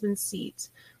my husband's seat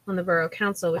on the borough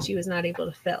council, which he was not able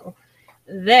to fill.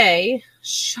 They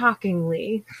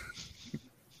shockingly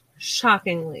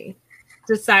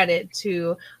decided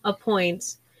to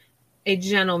appoint a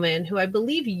gentleman who I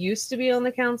believe used to be on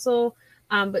the council.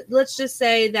 But let's just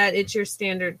say that it's your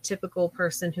standard typical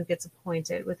person who gets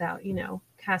appointed without,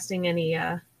 casting any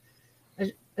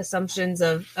assumptions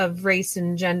of race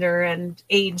and gender and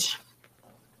age.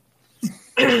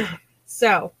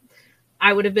 So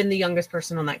I would have been the youngest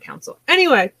person on that council.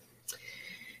 Anyway,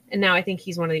 and now I think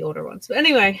he's one of the older ones. But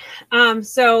anyway, but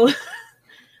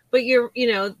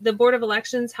the Board of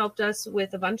Elections helped us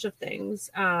with a bunch of things.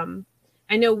 I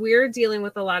know we're dealing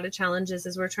with a lot of challenges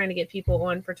as we're trying to get people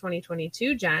on for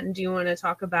 2022. Jen, do you want to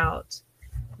talk about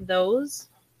those?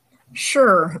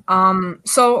 Sure.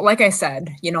 So like I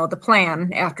said, the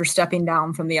plan after stepping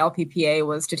down from the LPPA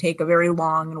was to take a very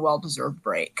long and well-deserved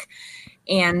break.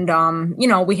 And,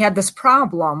 we had this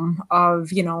problem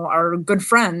of, our good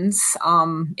friends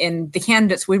and the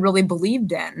candidates we really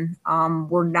believed in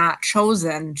were not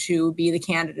chosen to be the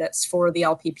candidates for the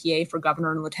LPPA for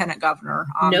governor and lieutenant governor.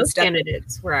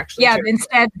 Candidates were actually. Yeah,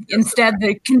 instead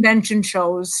the convention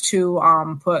chose to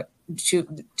put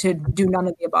to do none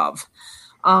of the above.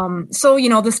 So,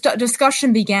 the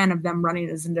discussion began of them running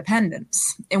as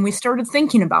independents, and we started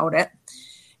thinking about it.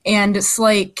 And it's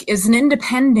like, as an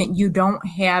independent, you don't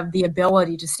have the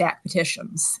ability to stack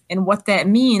petitions. And what that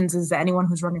means is that anyone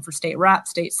who's running for state rep,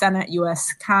 state senate,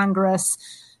 U.S. Congress,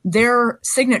 their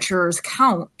signatures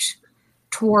count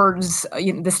towards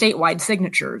the statewide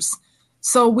signatures.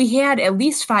 So we had at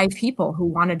least 5 people who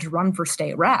wanted to run for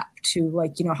state rep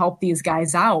to help these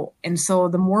guys out. And so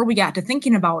the more we got to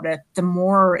thinking about it, the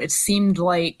more it seemed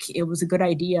like it was a good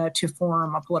idea to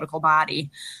form a political body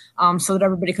so that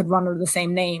everybody could run under the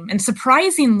same name. And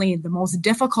surprisingly, the most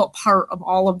difficult part of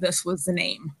all of this was the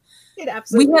name.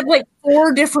 We had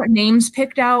 4 different names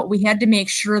picked out. We had to make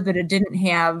sure that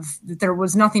that there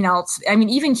was nothing else. I mean,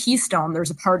 even Keystone, there's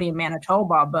a party in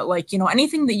Manitoba, but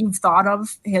anything that you've thought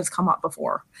of has come up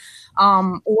before.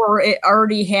 Or it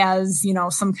already has,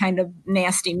 some kind of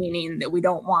nasty meaning that we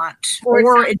don't want.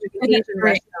 Or it's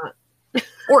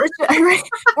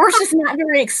just not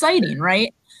very exciting,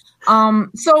 right?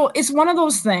 So it's one of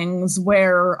those things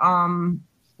where,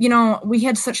 we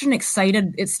had such an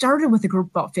it started with a group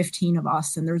of about 15 of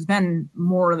us, and there's been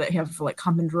more that have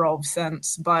come in droves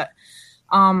since, but,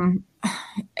 and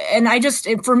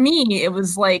for me, it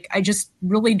was I just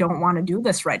really don't want to do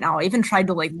this right now. I even tried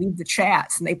to leave the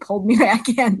chats, and they pulled me back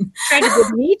in. Tried to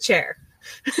give me chair.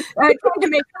 I tried to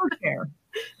make her chair.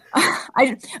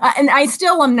 I'm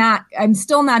still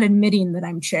not admitting that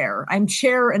I'm chair. I'm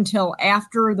chair until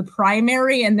after the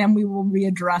primary, and then we will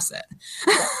readdress it.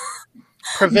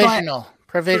 Provisional.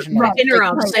 Right.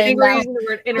 Interim. Saying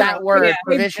that word, yeah.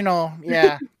 Provisional.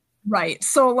 Yeah. Right.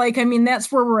 So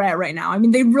that's where we're at right now. I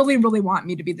mean, they really, really want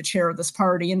me to be the chair of this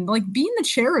party. And being the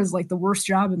chair is the worst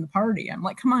job in the party. I'm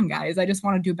come on, guys, I just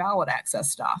want to do ballot access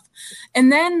stuff.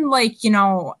 And then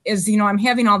I'm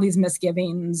having all these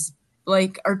misgivings.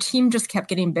 Our team just kept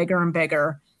getting bigger and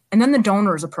bigger. And then the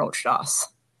donors approached us.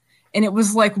 And it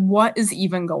was what is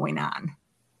even going on?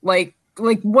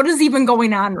 What is even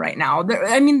going on right now?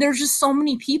 There's just so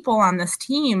many people on this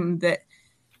team that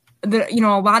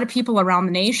a lot of people around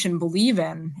the nation believe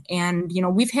in. And,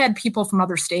 we've had people from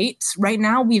other states. Right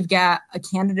now, we've got a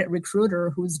candidate recruiter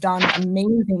who's done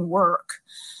amazing work.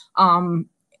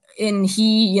 And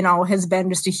he, has been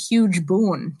just a huge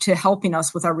boon to helping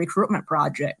us with our recruitment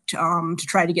project to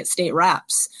try to get state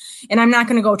reps. And I'm not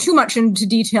going to go too much into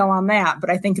detail on that, but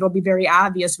I think it'll be very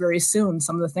obvious very soon,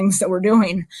 some of the things that we're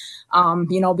doing,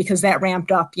 because that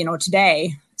ramped up,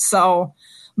 today. So,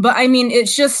 but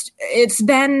it's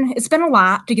been a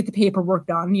lot to get the paperwork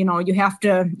done. You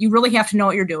really have to know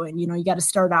what you're doing. You got to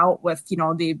start out with,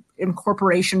 the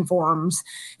incorporation forms,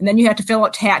 and then you have to fill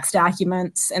out tax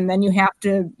documents, and then you have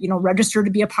to, register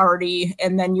to be a party,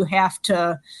 and then you have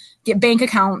to get bank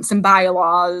accounts and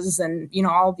bylaws and,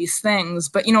 all these things.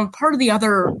 But, one of the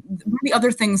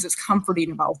other things that's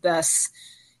comforting about this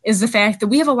is the fact that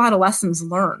we have a lot of lessons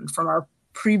learned from our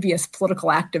previous political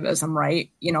activism,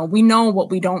 right? We know what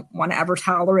we don't want to ever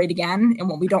tolerate again and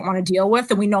what we don't want to deal with,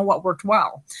 and we know what worked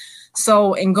well.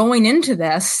 So in going into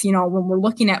this, when we're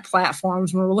looking at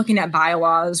platforms, when we're looking at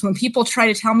bylaws, when people try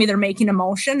to tell me they're making a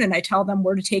motion and I tell them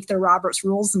where to take their Roberts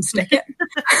rules and stick it.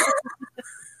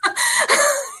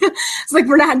 It's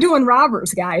we're not doing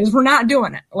Roberts, guys. We're not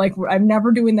doing it. I'm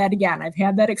never doing that again. I've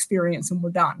had that experience and we're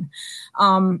done.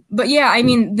 But yeah,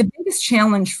 the biggest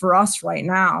challenge for us right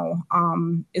now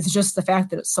is just the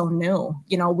fact that it's so new.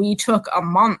 We took a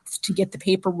month to get the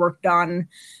paperwork done,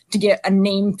 to get a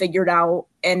name figured out.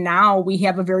 And now we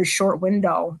have a very short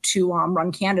window to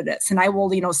run candidates. And I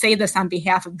will, say this on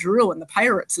behalf of Drew and the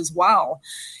Pirates as well.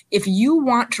 If you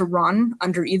want to run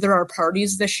under either our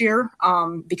parties this year,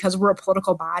 because we're a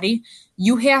political body,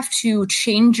 you have to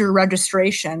change your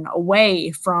registration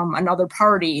away from another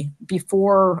party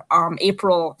before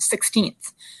April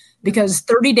 16th. Because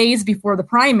 30 days before the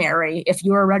primary, if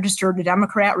you are registered a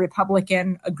Democrat,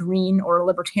 Republican, a Green, or a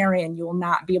Libertarian, you will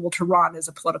not be able to run as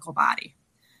a political body.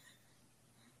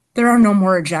 There are no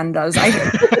more agendas. I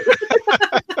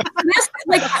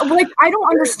don't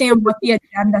understand what the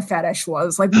agenda fetish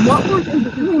was. What were they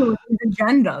doing with these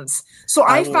agendas? So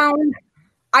I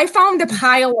found a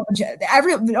pile of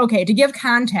to give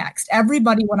context,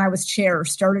 everybody when I was chair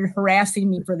started harassing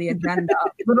me for the agenda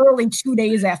literally 2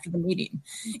 days after the meeting.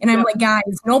 And I'm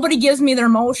guys, nobody gives me their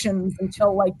motions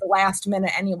until the last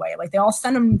minute anyway. They all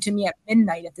send them to me at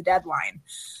midnight at the deadline.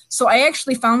 So I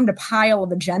actually found a pile of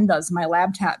agendas in my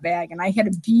laptop bag, and I had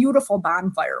a beautiful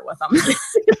bonfire with them.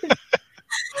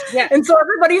 Yeah. And so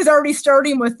everybody's already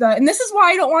starting with and this is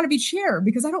why I don't want to be chair,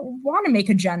 because I don't want to make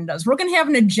agendas. We're going to have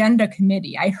an agenda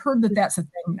committee. I heard that that's a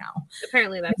thing now.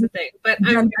 Apparently that's a thing, but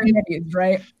committees,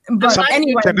 right? But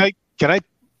anyway, can I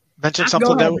mention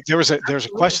something? There was a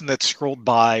question that scrolled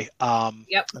by, and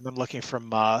I'm looking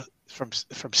from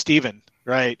Stephen,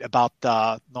 right, about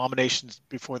nominations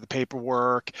before the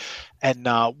paperwork, and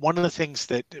one of the things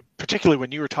that, particularly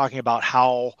when you were talking about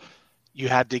how you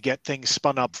had to get things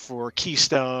spun up for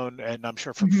Keystone, and I'm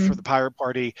sure for the Pirate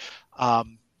Party,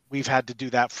 we've had to do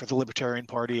that for the Libertarian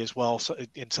Party as well. So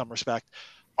in some respect,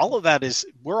 all of that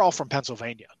we're all from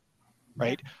Pennsylvania,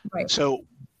 right? Right. So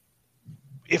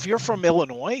if you're from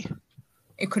Illinois,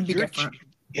 it could be different.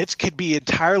 It could be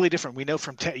entirely different. We know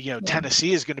from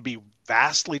Tennessee is going to be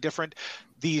vastly different.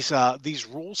 These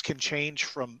rules can change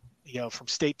from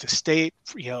state to state.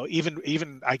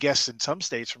 Even I guess in some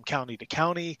states from county to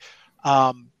county.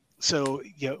 So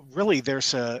really,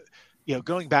 there's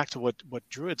going back to what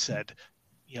Drew had said.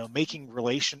 Making a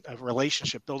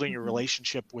relationship, building a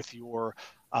relationship with your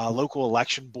local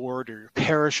election board or your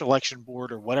parish election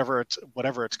board or whatever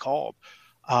it's called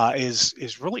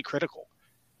is really critical,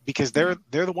 because they're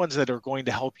the ones that are going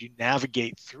to help you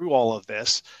navigate through all of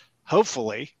this.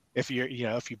 Hopefully, if you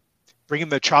bring in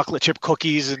the chocolate chip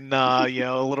cookies and a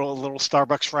little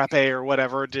Starbucks frappe or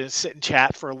whatever, to sit and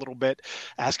chat for a little bit,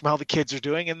 ask them how the kids are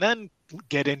doing, and then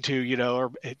get into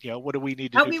what do we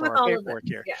need to do for our paperwork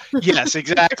here? Yeah. Yes,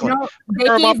 exactly.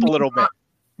 Firm up a little bit.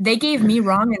 They gave me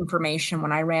wrong information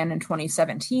when I ran in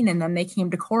 2017, and then they came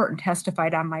to court and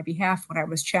testified on my behalf when I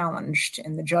was challenged,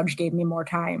 and the judge gave me more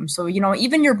time. So,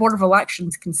 even your Board of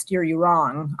Elections can steer you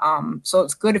wrong. So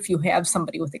it's good if you have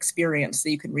somebody with experience that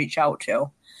you can reach out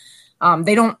to.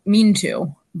 They don't mean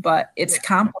to, but it's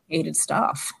complicated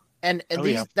stuff. And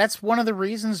that's one of the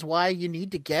reasons why you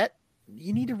need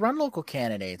to run local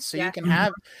candidates, so you can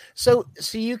have so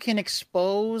you can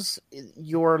expose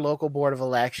your local Board of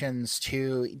Elections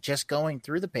to just going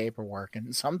through the paperwork.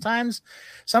 And sometimes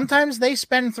they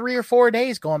spend 3 or 4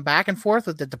 days going back and forth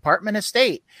with the Department of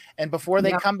State, and before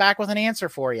they come back with an answer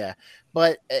for you.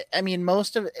 But I mean,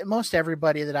 most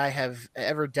everybody that I have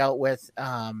ever dealt with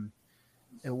at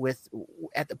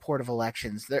the Board of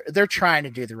Elections, they're trying to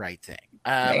do the right thing.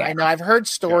 I know I've heard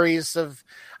stories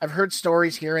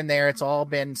here and there. It's all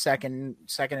been second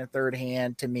and third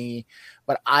hand to me,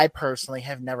 but I personally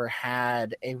have never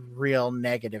had a real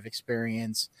negative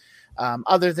experience.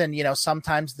 Other than,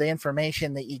 sometimes the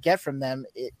information that you get from them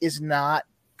is not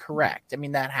correct. I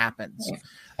mean, that happens. Yeah.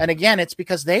 And again, it's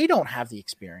because they don't have the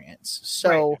experience.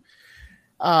 So,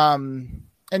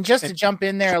 and just to jump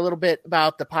in there a little bit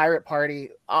about the Pirate Party,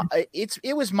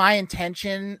 it was my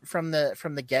intention from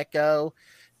the get-go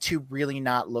to really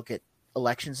not look at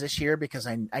elections this year, because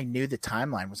I knew the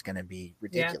timeline was going to be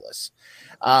ridiculous.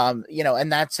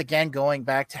 And that's, again, going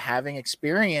back to having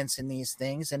experience in these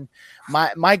things. And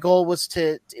my goal was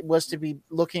to be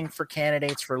looking for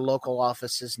candidates for local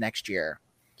offices next year.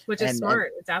 Which is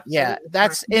smart. It's absolutely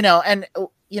that's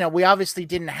smart. We obviously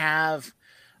didn't have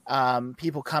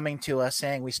people coming to us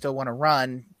saying we still want to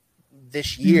run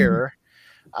this year,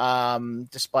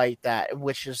 despite that,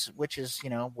 which is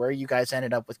where you guys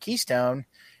ended up with Keystone,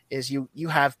 is you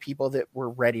have people that were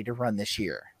ready to run this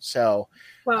year. So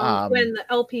when the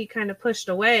LP kind of pushed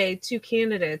away 2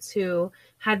 candidates who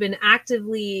had been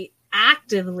actively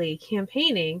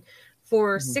campaigning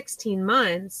for 16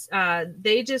 months,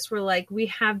 they just were like, we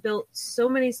have built so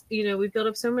many, we built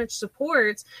up so much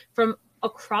support from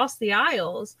across the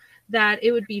aisles that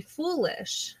it would be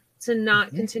foolish to not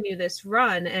continue this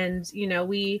run. And,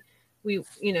 we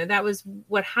that was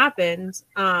what happened.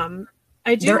 They're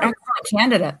excellent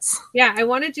candidates. Yeah. I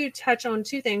wanted to touch on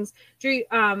 2 things. Drew,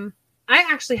 I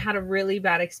actually had a really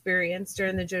bad experience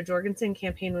during the Jo Jorgensen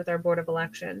campaign with our Board of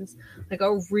Elections, like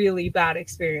a really bad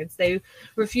experience. They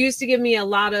refused to give me a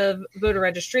lot of voter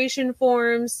registration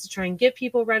forms to try and get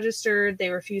people registered. They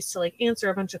refused to answer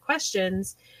a bunch of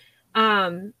questions.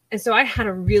 And so I had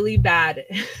a really bad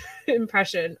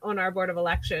impression on our Board of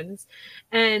Elections.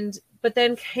 But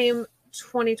then came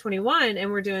 2021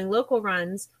 and we're doing local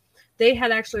runs. They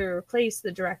had actually replaced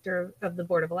the director of the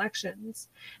Board of Elections,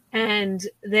 and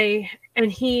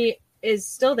he is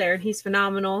still there, and he's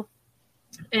phenomenal.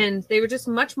 And they were just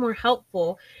much more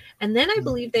helpful. And then I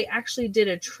believe they actually did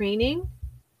a training.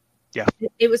 Yeah,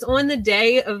 it was on the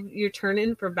day of your turn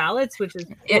in for ballots, which is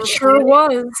it sure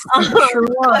was. It sure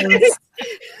was.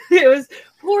 It was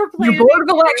poor planning. Your Board of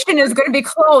Election is going to be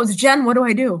closed. Jen, what do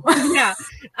I do? Yeah,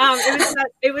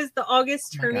 it was the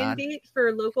August turn-in date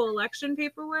for local election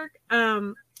paperwork.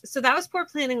 So that was poor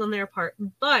planning on their part.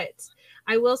 But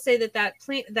I will say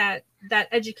that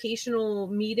educational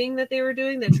meeting that they were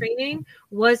doing, the training,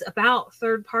 was about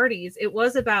third parties. It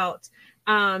was about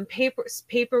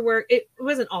paperwork. It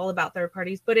wasn't all about third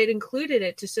parties, but it included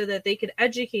it so that they could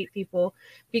educate people,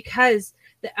 because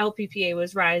the LPPA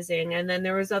was rising, and then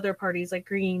there was other parties like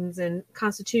Greens and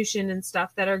Constitution and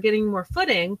stuff that are getting more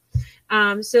footing.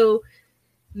 So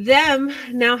them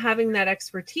now having that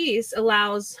expertise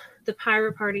allows the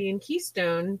Pirate Party and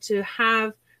Keystone to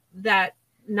have that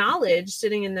knowledge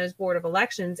sitting in those board of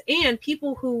elections, and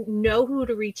people who know who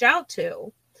to reach out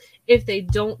to if they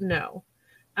don't know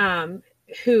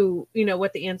who,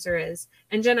 what the answer is.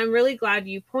 And Jen, I'm really glad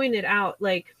you pointed out,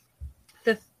 like,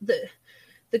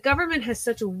 the government has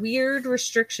such weird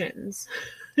restrictions.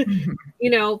 Mm-hmm.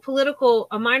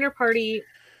 A minor party,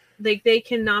 like, they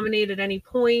can nominate at any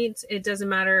point. It doesn't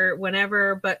matter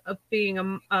whenever, but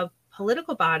being a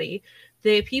political body,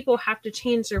 the people have to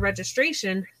change their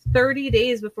registration 30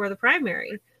 days before the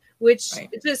primary, which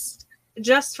just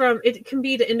from, it can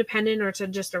be to independent or to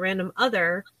just a random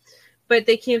other, but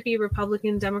they can't be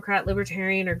Republican, Democrat,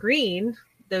 Libertarian, or Green,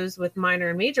 those with minor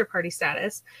and major party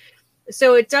status.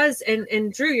 So it does.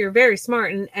 And Drew, you're very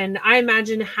smart. And I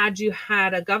imagine had you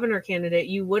had a governor candidate,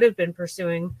 you would have been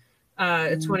pursuing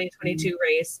a 2022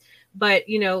 race. But,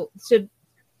 so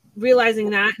realizing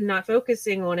that and not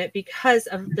focusing on it because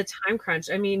of the time crunch.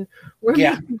 I mean, we're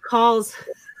making calls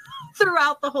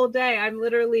throughout the whole day. I'm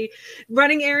literally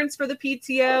running errands for the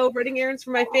PTO, running errands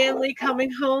for my family,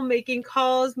 coming home, making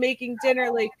calls, making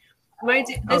dinner. Like week,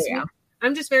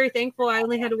 I'm just very thankful I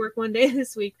only had to work one day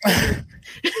this week. I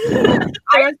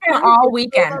spent all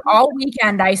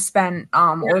weekend I spent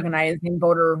organizing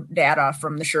voter data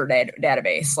from the Sure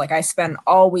database. Like, I spent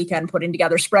all weekend putting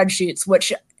together spreadsheets,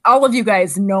 which all of you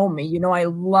guys know me. I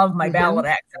love my ballot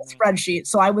access spreadsheet.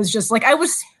 So I was just like, I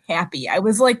was happy. I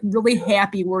was like really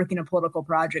happy working a political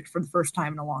project for the first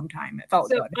time in a long time. It felt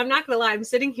good. I'm not going to lie. I'm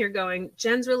sitting here going,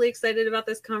 Jen's really excited about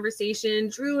this conversation.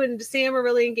 Drew and Sam are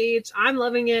really engaged. I'm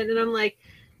loving it. And I'm like,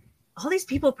 all these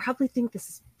people probably think this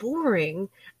is boring.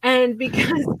 And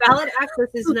because ballot access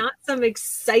is not some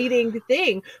exciting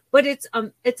thing, but it's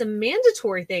a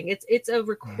mandatory thing. It's a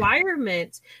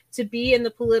requirement to be in the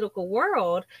political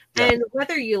world. And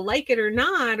whether you like it or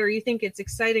not, or you think it's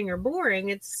exciting or boring,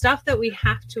 it's stuff that we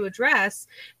have to address.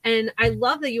 And I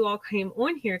love that you all came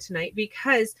on here tonight,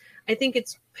 because I think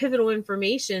it's pivotal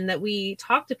information that we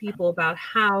talk to people about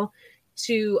how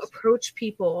to approach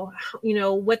people,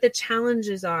 what the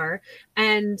challenges are,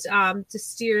 and to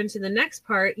steer into the next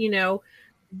part.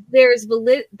 There's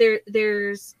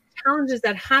challenges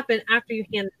that happen after you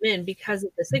hand them in because of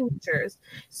the signatures.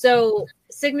 So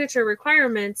signature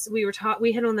requirements, we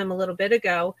hit on them a little bit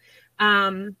ago.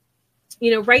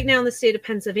 Right now in the state of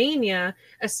Pennsylvania,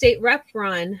 a state rep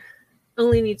run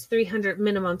only needs 300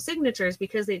 minimum signatures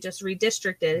because they just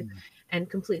redistricted and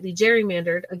completely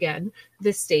gerrymandered again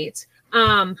this state.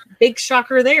 Big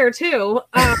shocker there too.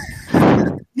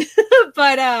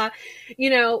 But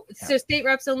so state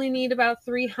reps only need about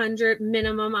 300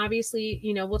 minimum. Obviously,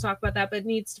 we'll talk about that, but it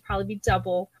needs to probably be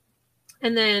double.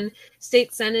 And then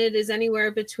state senate is anywhere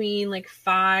between like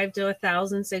 5 to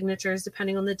 1,000 signatures,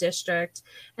 depending on the district.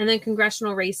 And then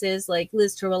congressional races like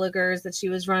Liz Terwilliger's that she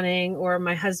was running, or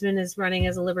my husband is running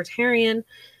as a libertarian.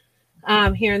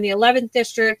 Here in the 11th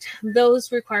district,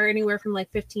 those require anywhere from like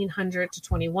 1,500 to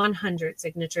 2,100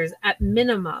 signatures at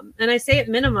minimum. And I say at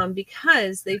minimum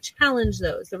because they challenge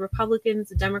those. The Republicans,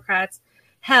 the Democrats,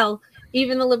 hell,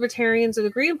 even the Libertarians or the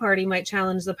Green Party might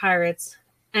challenge the Pirates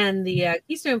and the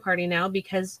Keystone Party now,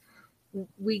 because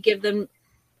we give them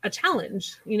a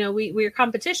challenge. We're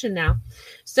competition now.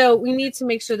 So we need to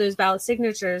make sure those ballot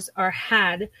signatures are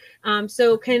had.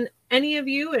 So can any of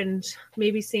you, and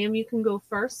maybe Sam, you can go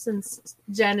first since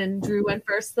Jen and Drew went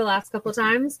first the last couple of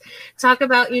times, talk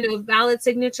about, ballot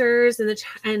signatures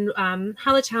and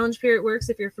how the challenge period works.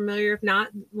 If you're familiar, if not,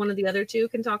 one of the other two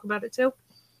can talk about it too.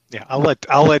 Yeah, I'll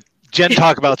let Jen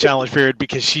talk about challenge period,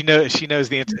 because she knows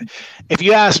the answer. If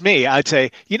you ask me, I'd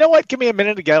say, you know what, give me a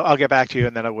minute to go. I'll get back to you.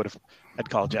 And then I'd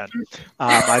call Jen.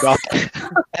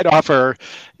 I'd offer,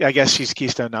 I guess she's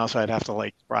Keystone now, so I'd have to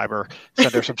like bribe her,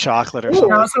 send her some chocolate or something.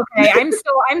 No, it's okay.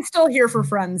 I'm still here for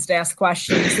friends to ask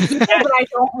questions. The people that I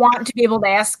don't want to be able to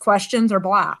ask questions are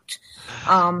blocked.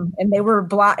 And they were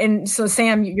blocked. And so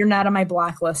Sam, you're not on my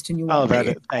block list, and you won't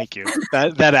be. Thank you.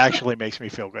 That actually makes me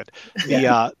feel good.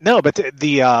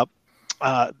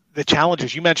 The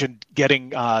challenges you mentioned, getting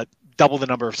double the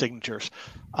number of signatures,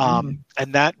 and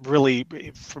that really,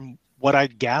 from what I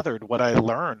gathered, what I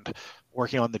learned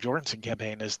working on the Jorgensen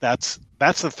campaign, is that's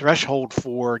the threshold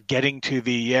for getting to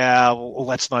the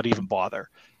let's not even bother,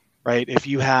 right? If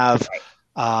you have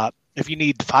If you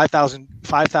need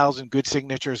 5,000 good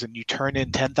signatures and you turn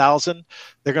in 10,000,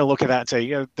 they're going to look at that and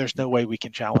say, there's no way we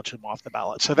can challenge them off the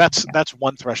ballot. So that's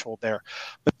one threshold there.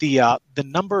 But the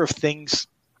number of things,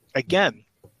 again,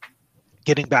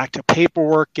 getting back to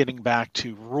paperwork, getting back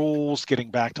to rules,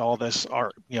 getting back to all this,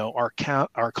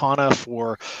 arcana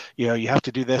for, you have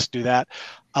to do this, do that.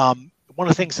 One of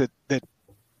the things that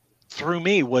threw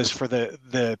me was for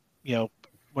the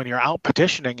when you're out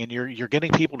petitioning and you're getting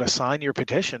people to sign your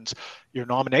petitions, your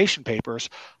nomination papers,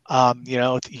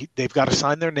 they've got to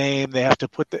sign their name. They have to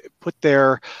put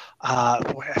their, I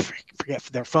forget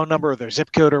their phone number or their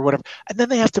zip code or whatever. And then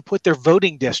they have to put their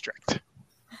voting district.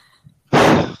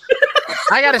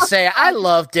 I got to say, I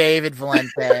love David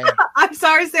Valente. I'm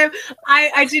sorry, Sam.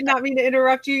 I did not mean to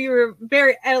interrupt you. You were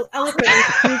very eloquently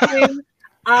speaking.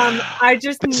 I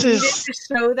just needed to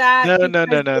show that. No.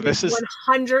 This is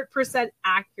 100%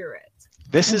 accurate.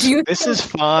 This is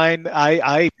fine.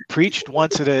 I preached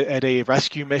once at a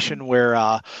rescue mission where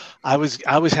I was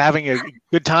having a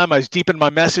good time. I was deep in my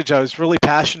message. I was really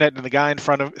passionate, and the guy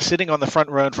sitting on the front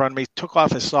row in front of me took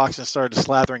off his socks and started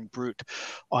slathering Brute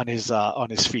on his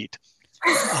feet.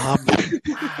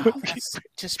 It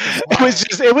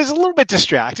was a little bit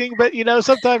distracting, but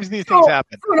sometimes these things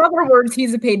happen. In other words,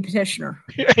 he's a paid petitioner.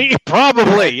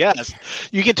 Probably, yes.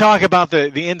 You can talk about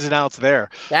the ins and outs there.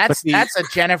 That's a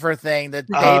Jennifer thing. The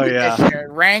paid petitioner,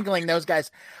 wrangling those guys.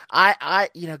 I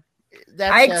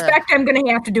expect I'm going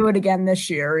to have to do it again this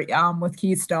year with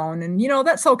Keystone, and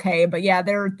that's okay. But yeah,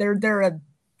 they're a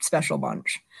special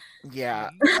bunch. Yeah.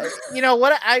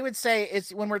 What I would say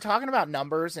is when we're talking about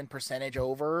numbers and percentage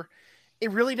over,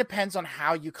 it really depends on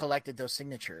how you collected those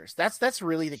signatures. That's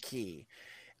really the key.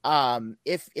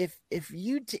 If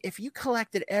you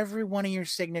collected every one of your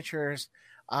signatures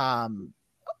on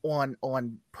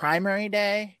primary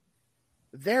day,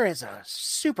 there is a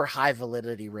super high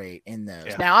validity rate in those.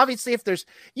 Yeah. Now, obviously,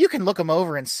 you can look them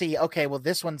over and see, okay, well,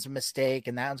 this one's a mistake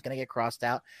and that one's going to get crossed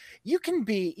out. You can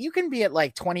be at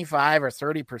like 25 or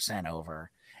 30%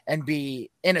 over and be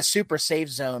in a super safe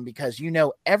zone because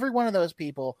every one of those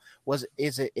people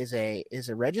is a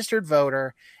registered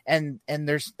voter and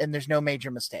there's no major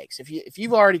mistakes. If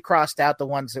you've already crossed out the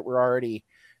ones that were already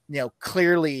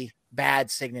clearly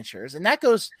bad signatures, and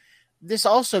this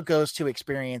also goes to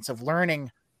experience of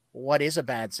learning what is a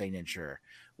bad signature,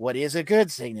 what is a good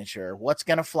signature, what's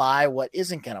going to fly, what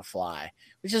isn't going to fly,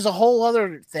 which is a whole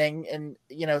other thing. And,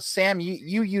 Sam,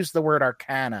 you use the word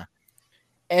arcana,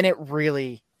 and it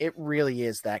really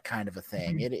is that kind of a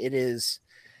thing. Mm-hmm. It is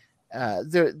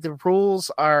the rules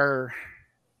are,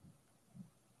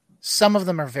 some of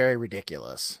them are very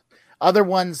ridiculous. Other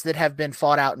ones that have been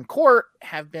fought out in court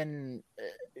have been,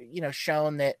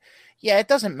 shown that, yeah, it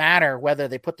doesn't matter whether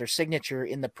they put their signature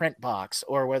in the print box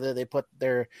or whether they put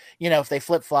their, if they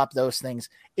flip-flop those things,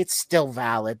 it's still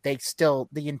valid. The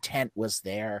intent was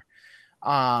there.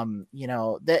 Whether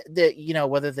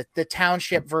the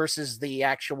township versus the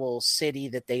actual city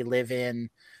that they live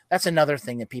in, that's another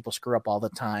thing that people screw up all the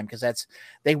time because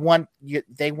they want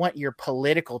your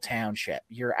political township,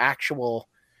 your actual,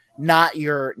 not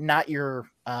your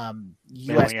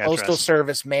U.S. Postal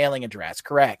Service mailing address.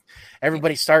 Correct.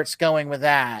 Everybody starts going with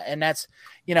that, and that's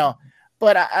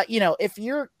But if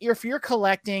you're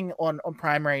collecting on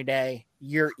primary day,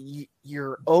 your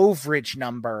overage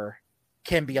number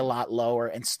can be a lot lower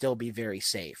and still be very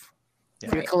safe. Yeah.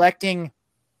 If you're collecting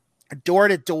door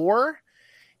to door,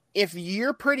 if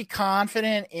you're pretty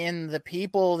confident in the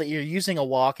people that you're using a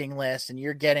walking list and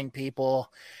you're getting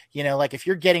people, like if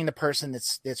you're getting the person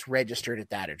that's registered at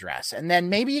that address, and then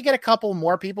maybe you get a couple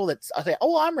more people that say,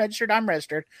 oh, I'm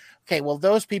registered. Okay. Well,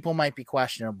 those people might be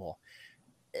questionable.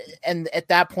 And at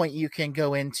that point you can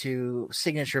go into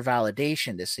signature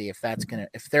validation to see if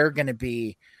they're going to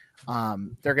be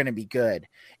good.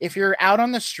 If you're out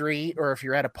on the street or if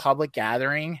you're at a public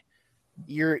gathering,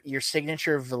 your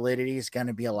signature validity is going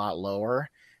to be a lot lower,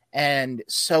 and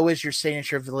so is your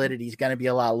signature validity is going to be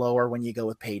a lot lower when you go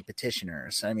with paid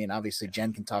petitioners. I mean, obviously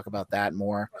Jen can talk about that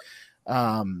more,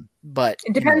 but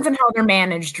it depends on how they're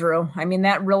managed, Drew. I mean,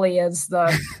 that really is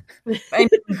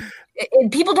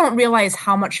people don't realize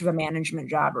how much of a management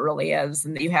job it really is,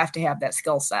 and that you have to have that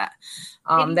skill set.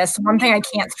 That's one thing I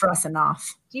can't stress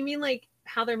enough. Do you mean like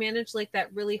how they're managed, like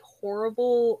that really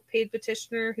horrible paid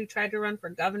petitioner who tried to run for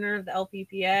governor of the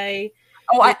LPPA?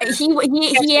 Oh,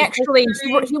 he actually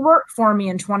worked for me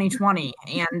in 2020,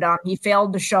 and he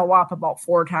failed to show up about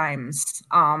 4 times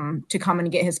to come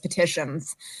and get his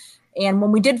petitions. And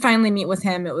when we did finally meet with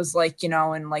him, it was like,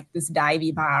 in like this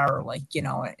divey bar, like,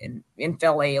 in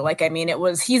Philly. Like, I mean,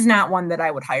 he's not one that I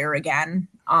would hire again,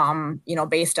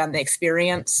 based on the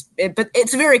experience. But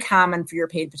it's very common for your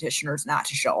paid petitioners not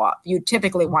to show up. You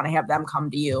typically want to have them come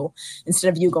to you instead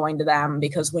of you going to them,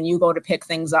 because when you go to pick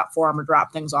things up for them or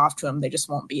drop things off to them, they just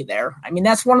won't be there. I mean,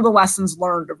 that's one of the lessons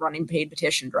learned of running paid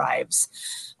petition drives.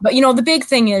 But, the big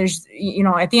thing is,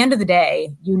 at the end of the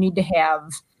day, you need to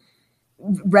have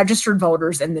registered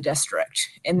voters in the district,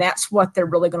 and that's what they're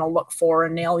really going to look for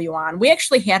and nail you on. We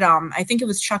actually had I think it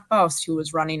was Chuck Boust who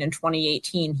was running in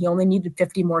 2018. He only needed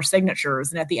 50 more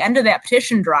signatures, and at the end of that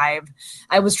petition drive,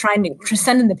 I was trying to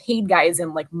send in the paid guys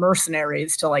in like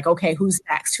mercenaries to like, okay, who's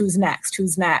next, who needs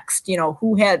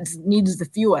the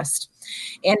fewest.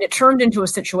 And it turned into a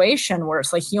situation where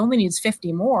it's like he only needs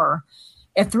 50 more.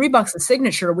 At $3 a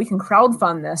signature, we can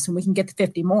crowdfund this and we can get the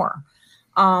 50 more.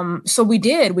 So we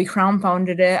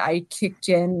crowdfunded it. I kicked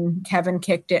in, Kevin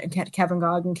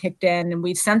Goggin kicked in, and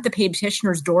we sent the paid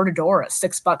petitioners door to door at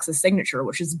 $6 a signature,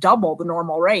 which is double the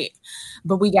normal rate.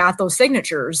 But we got those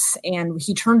signatures, and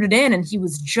he turned it in, and he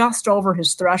was just over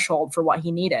his threshold for what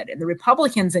he needed. And the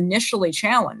Republicans initially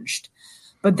challenged,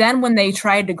 but then when they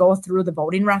tried to go through the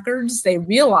voting records, they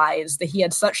realized that he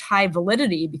had such high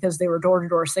validity because they were door to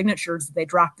door signatures that they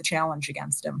dropped the challenge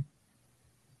against him.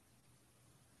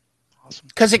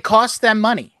 Because it costs them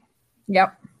money.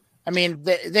 Yep. I mean,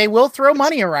 they will throw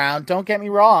money around. Don't get me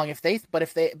wrong. If they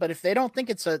don't think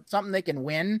it's something they can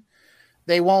win,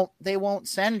 they won't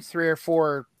send 3 or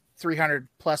 4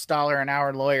 $300+ an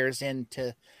hour lawyers in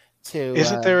to.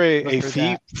 Isn't there a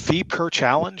fee per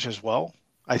challenge as well?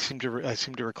 I seem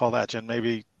to recall that, Jen.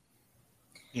 Maybe.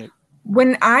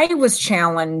 When I was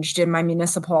challenged in my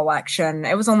municipal election,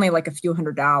 it was only like a few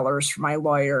 $100s for my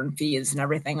lawyer and fees and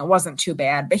everything. It wasn't too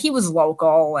bad, but he was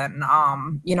local. And,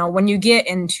 when you get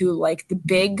into like the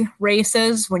big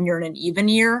races, when you're in an even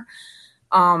year,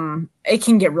 it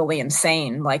can get really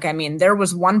insane. Like, I mean, there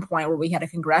was one point where we had a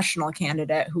congressional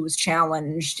candidate who was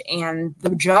challenged, and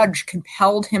the judge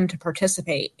compelled him to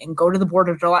participate and go to the Board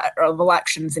of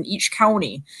Elections in each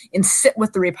county and sit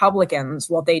with the Republicans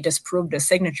while they disproved his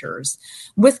signatures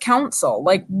with counsel.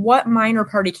 Like, what minor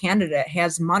party candidate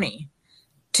has money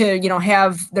to,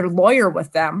 have their lawyer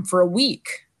with them for a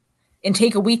week and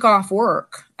take a week off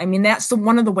work? I mean, that's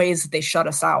one of the ways that they shut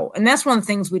us out. And that's one of the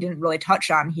things we didn't really touch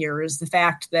on here is the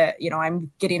fact that, I'm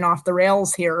getting off the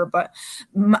rails here, but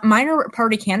minor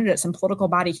party candidates and political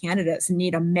body candidates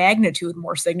need a magnitude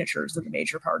more signatures than the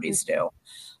major parties do.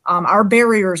 Our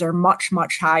barriers are much,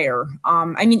 much higher.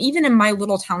 I mean, even in my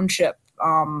little township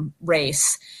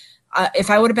race,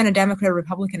 if I would have been a Democrat or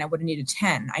Republican, I would have needed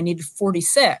 10. I needed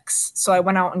 46. So I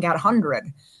went out and got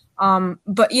 100.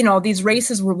 But these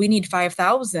races where we need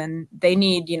 5,000, they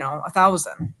need,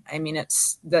 1,000. I mean,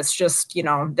 that's just,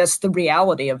 that's the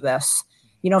reality of this.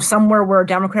 Somewhere where a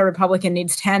Democrat Republican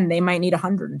needs 10, they might need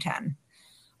 110.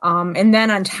 And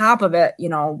then on top of it,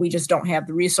 we just don't have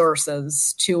the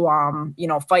resources to,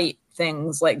 fight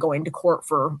things like going to court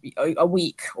for a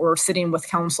week or sitting with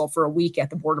counsel for a week at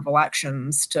the Board of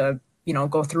Elections to,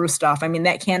 go through stuff. I mean,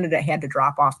 that candidate had to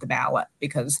drop off the ballot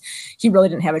because he really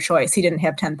didn't have a choice. He didn't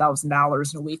have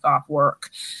 $10,000 in a week off work.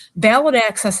 Ballot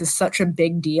access is such a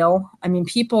big deal. I mean,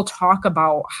 people talk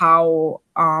about how,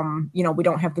 we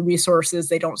don't have the resources.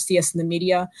 They don't see us in the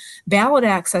media. Ballot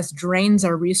access drains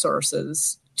our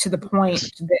resources to the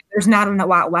point that there's not a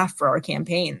lot left for our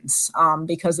campaigns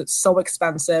because it's so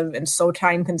expensive and so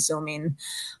time consuming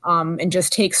and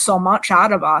just takes so much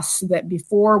out of us that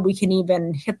before we can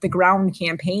even hit the ground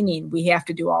campaigning, we have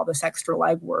to do all this extra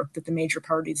legwork that the major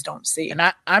parties don't see. And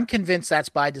I'm convinced that's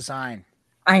by design.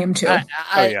 I am too.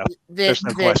 There's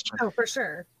no question. Oh, for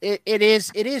sure. It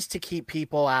is to keep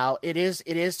people out. It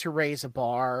is to raise a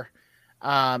bar.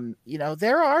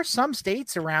 There are some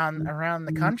states around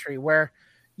the country where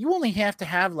you only have to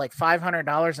have like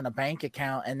 $500 in a bank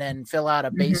account and then fill out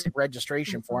a basic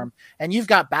registration form, and you've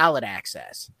got ballot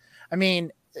access. I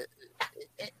mean,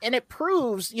 and it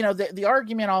proves, the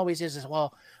argument always is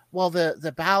well,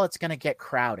 the ballot's going to get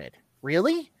crowded.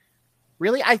 Really?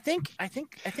 I think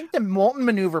the Moulton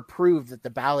maneuver proved that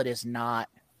the ballot is not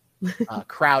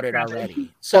crowded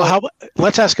already. So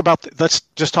let's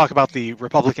just talk about the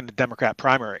Republican and Democrat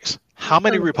primaries. How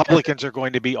many Republicans are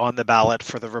going to be on the ballot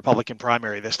for the Republican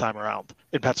primary this time around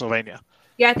in Pennsylvania?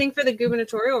 Yeah, I think for the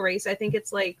gubernatorial race, I think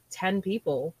it's like 10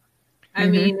 people. I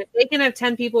mean, if they can have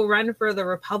 10 people run for the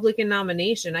Republican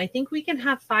nomination, I think we can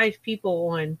have 5 people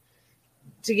on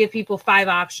to give people 5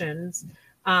 options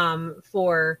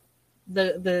for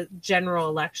the general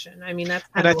election. I mean, that's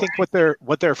and I think what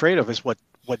they're afraid of is what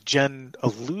Jen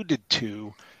alluded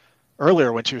to,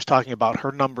 earlier when she was talking about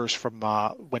her numbers from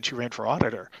when she ran for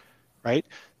auditor, right?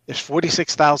 There's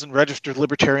 46,000 registered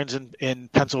libertarians in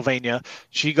Pennsylvania.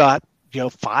 She got,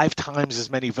 5 times as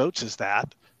many votes as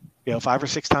that, 5 or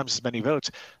 6 times as many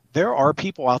votes. There are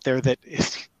people out there that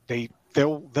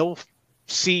they'll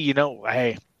see,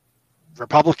 hey,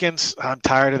 Republicans, I'm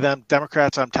tired of them.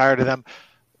 Democrats, I'm tired of them.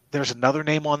 There's another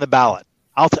name on the ballot.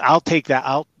 I'll take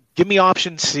that. Give me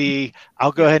option C.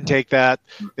 I'll go ahead and take that.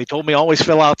 They told me always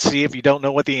fill out C if you don't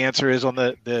know what the answer is on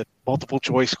the multiple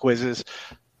choice quizzes.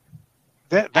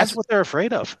 That's what they're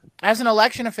afraid of. As an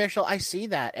election official, I see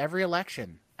that every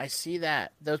election. I see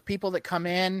that. Those people that come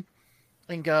in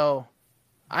and go,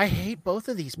 I hate both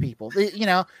of these people,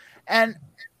 and,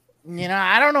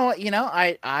 I don't know,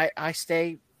 I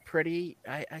stay pretty,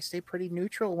 I stay pretty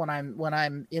neutral when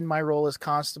I'm in my role as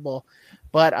constable,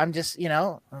 but I'm just,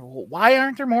 why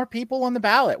aren't there more people on the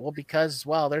ballot? Well, because,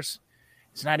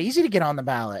 it's not easy to get on the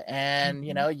ballot, and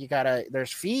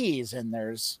there's fees, and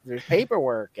there's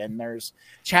paperwork, and there's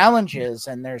challenges,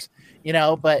 and there's,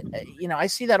 but I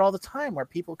see that all the time where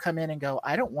people come in and go,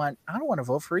 I don't want to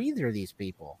vote for either of these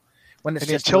people, when it's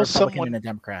just a Republican and a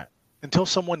Democrat. Until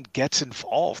someone gets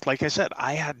involved. Like I said,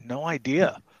 I had no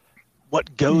idea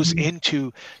what goes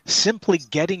into simply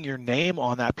getting your name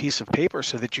on that piece of paper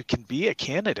so that you can be a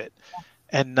candidate,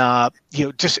 and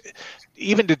just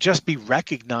even to just be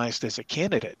recognized as a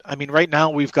candidate. I mean, right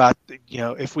now we've got,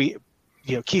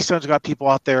 Keystone's got people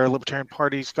out there, Libertarian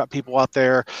Party's got people out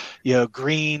there,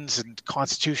 Greens and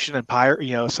Constitution and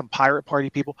Pirate, some Pirate Party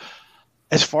people.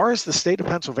 As far as the state of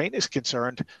Pennsylvania is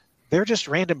concerned, they're just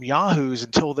random yahoos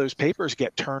until those papers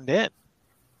get turned in,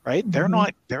 right? Mm-hmm.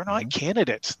 They're not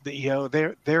candidates.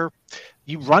 They're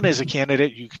you run as a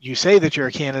candidate. You say that you're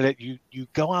a candidate. You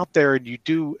go out there and you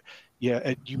do.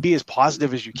 You be as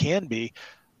positive as you can be,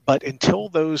 but until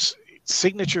those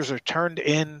signatures are turned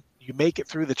in, you make it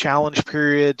through the challenge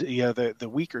period, the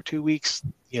week or 2 weeks,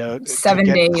 7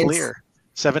 days. Clear.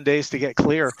 7 days to get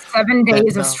clear. 7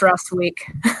 days of stress week.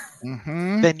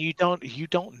 Then you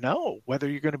don't know whether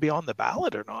you're going to be on the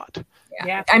ballot or not.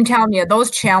 Yeah. I'm telling you, those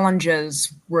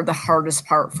challenges were the hardest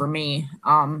part for me,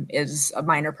 as a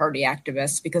minor party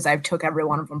activist, because I've took every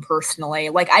one of them personally.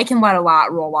 Like, I can let a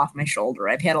lot roll off my shoulder.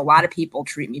 I've had a lot of people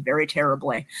treat me very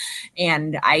terribly,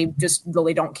 and I just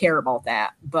really don't care about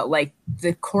that. But like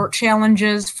the court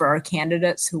challenges for our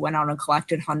candidates who went out and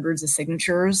collected hundreds of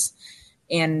signatures,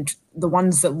 and the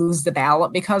ones that lose the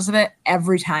ballot because of it,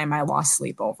 every time I lost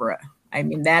sleep over it. I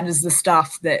mean, that is the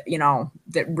stuff that,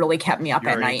 that really kept me up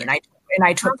at night, and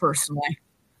I took personally.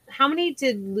 How many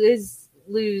did Liz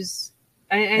lose?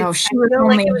 No, she was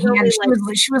only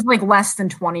she was like less than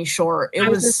 20 short. I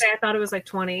thought it was like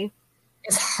 20.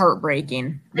 It's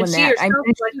heartbreaking. And she herself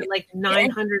collected like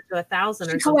 900 to 1,000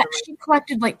 or something. She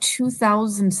collected like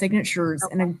 2,000 signatures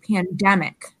in a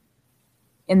pandemic,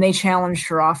 and they challenged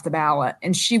her off the ballot,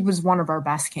 and she was one of our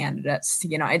best candidates.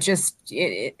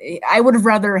 I would have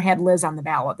rather had Liz on the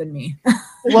ballot than me.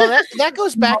 Well, that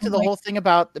goes back to the whole thing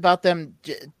about them.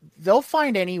 They'll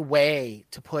find any way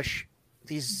to push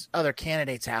these other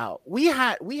candidates out. We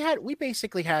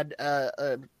basically had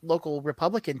a local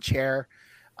Republican chair,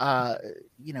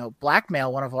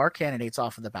 blackmail one of our candidates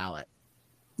off of the ballot.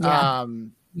 Yeah.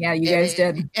 Yeah, you guys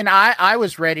did. And I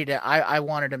was ready to, I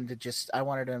wanted him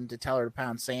to tell her to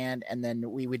pound sand, and then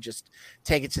we would just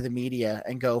take it to the media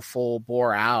and go full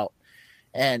bore out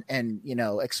and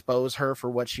expose her for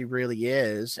what she really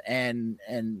is. And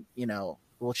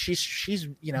she's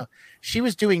she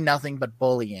was doing nothing but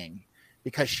bullying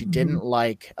because she didn't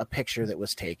like a picture that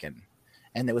was taken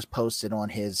and that was posted on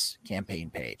his campaign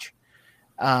page.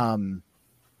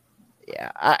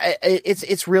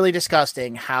 It's really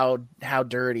disgusting how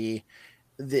dirty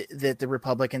the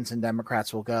Republicans and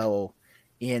Democrats will go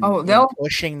in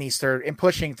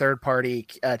pushing third party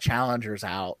challengers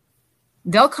out.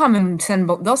 They'll come and send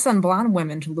blonde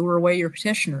women to lure away your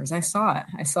petitioners. I saw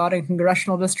it in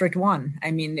Congressional District 1. I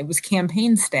mean, it was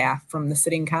campaign staff from the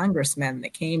sitting congressmen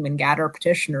that came and got our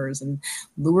petitioners and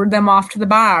lured them off to the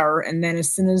bar. And then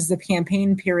as soon as the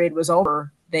campaign period was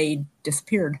over, they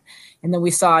disappeared. And then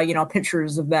we saw,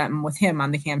 pictures of them with him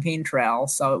on the campaign trail.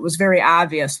 So it was very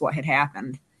obvious what had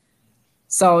happened.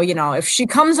 So, if she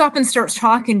comes up and starts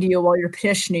talking to you while you're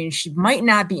petitioning, she might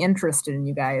not be interested in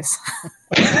you guys.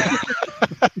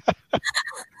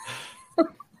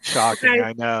 Shocking,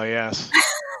 I know, yes.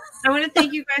 I want to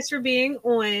thank you guys for being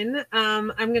on.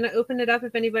 I'm going to open it up.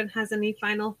 If anyone has any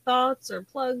final thoughts or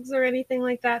plugs or anything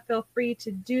like that, feel free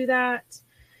to do that.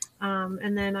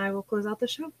 And then I will close out the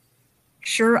show.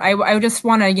 Sure. I just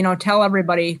want to, tell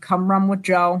everybody, come run with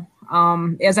Joe.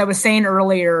 As I was saying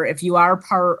earlier, if you are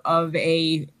part of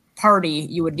a party,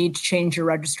 you would need to change your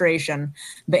registration.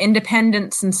 But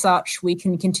independents and such, we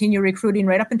can continue recruiting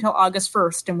right up until August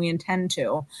 1st, and we intend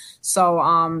to. So,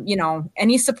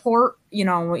 any support,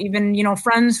 even,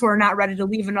 friends who are not ready to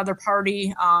leave another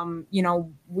party,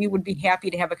 we would be happy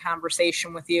to have a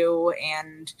conversation with you.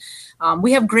 And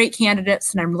we have great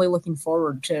candidates, and I'm really looking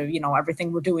forward to,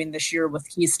 everything we're doing this year with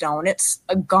Keystone. It's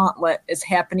a gauntlet. It's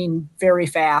happening very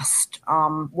fast.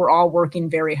 We're all working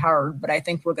very hard, but I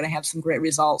think we're going to have some great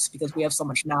results because we have so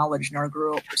much knowledge in our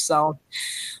group. So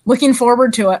looking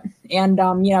forward to it. And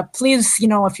please,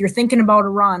 if you're thinking about a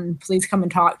run, please come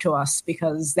and talk to us,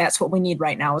 because that's what we need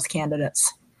right now as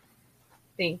candidates.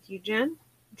 Thank you, Jen.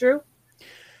 Drew?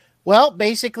 Well,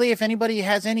 basically, if anybody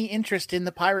has any interest in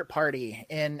the Pirate Party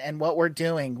and what we're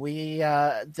doing, we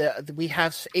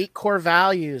have 8 core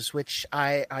values, which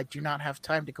I do not have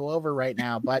time to go over right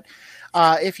now. But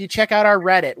if you check out our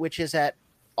Reddit, which is at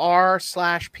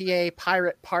r/PA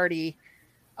Pirate Party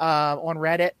on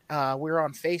Reddit, we're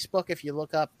on Facebook. If you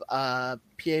look up PA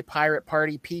Pirate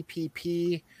Party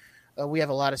PPP, we have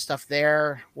a lot of stuff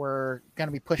there. We're going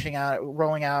to be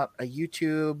rolling out a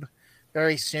YouTube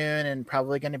very soon, and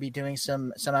probably going to be doing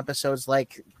some episodes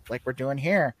like we're doing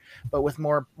here, but with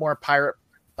more pirate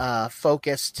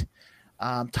focused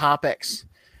topics.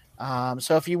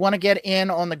 So if you want to get in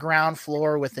on the ground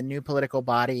floor with the new political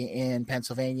body in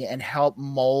Pennsylvania and help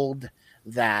mold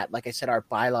that, like I said, our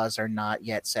bylaws are not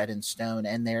yet set in stone,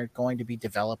 and they're going to be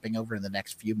developing over the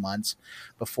next few months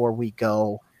before we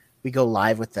go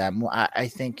live with them. I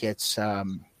think it's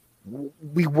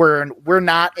we're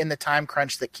not in the time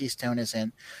crunch that Keystone is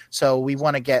in, so we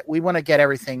want to get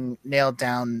everything nailed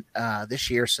down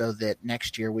this year, so that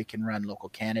next year we can run local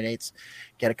candidates,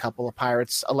 get a couple of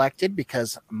pirates elected,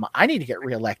 because I need to get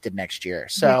reelected next year.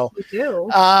 So yes, you do.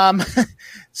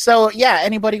 So yeah,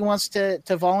 anybody wants to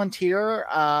volunteer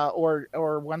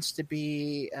or wants to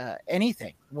be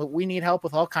anything, we need help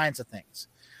with all kinds of things.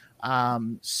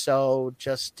 So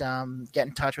just get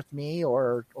in touch with me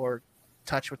or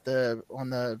touch with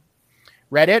on the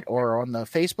Reddit or on the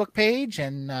Facebook page,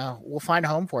 and we'll find a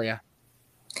home for you.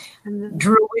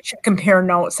 Drew, we should compare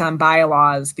notes on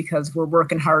bylaws, because we're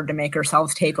working hard to make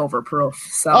ourselves takeover proof.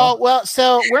 So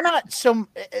so we're not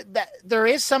there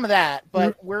is some of that,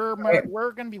 but we're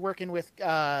going to be working with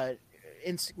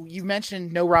you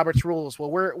mentioned no Robert's rules.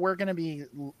 Well, we're going to be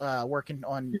working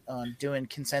on doing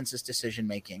consensus decision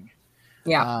making.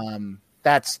 Yeah.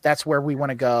 That's where we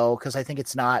want to go, because I think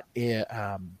it's not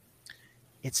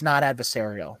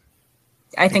adversarial.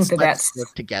 I think that's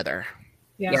work together.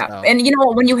 Yeah. So. And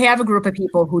when you have a group of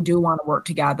people who do want to work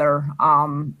together,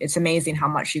 it's amazing how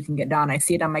much you can get done. I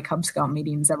see it on my Cub Scout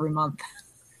meetings every month.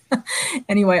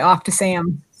 Anyway, off to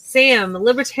Sam. Sam,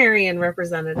 Libertarian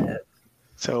representative.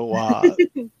 So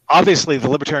obviously the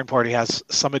Libertarian Party has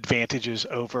some advantages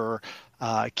over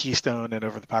Keystone and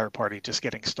over the Pirate Party just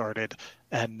getting started.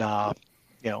 And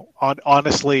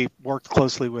honestly, worked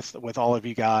closely with all of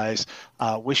you guys.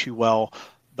 Wish you well,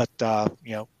 but the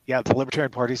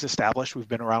Libertarian Party's established. We've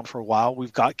been around for a while.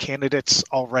 We've got candidates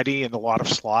already in a lot of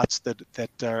slots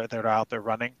that are out there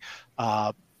running.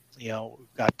 We've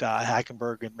got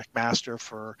Hackenberg and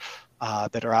McMaster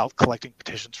that are out collecting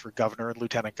petitions for governor and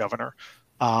lieutenant governor.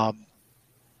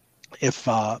 If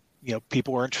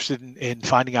people are interested in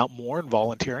finding out more and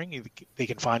volunteering, they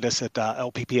can find us at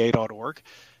lppa.org.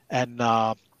 And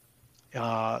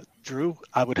Drew,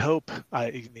 I would hope,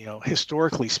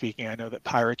 historically speaking, I know that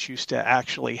pirates used to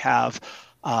actually have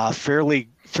fairly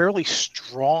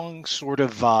strong sort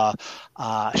of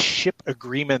ship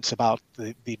agreements about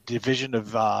the division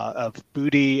of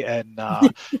booty and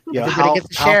how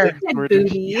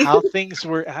things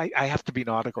were. I have to be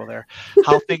nautical there.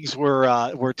 How things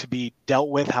were to be dealt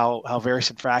with, how various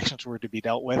infractions were to be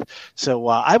dealt with. So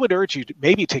I would urge you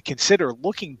to consider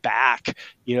looking back.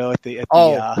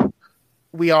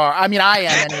 We are. I mean, I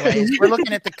am anyways. We're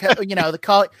looking at the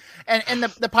call, and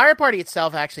the Pirate Party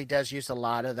itself actually does use a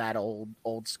lot of that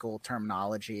old school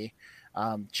terminology.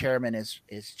 Chairman is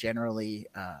generally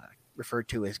referred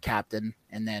to as captain,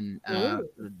 and then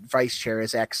vice chair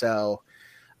is XO.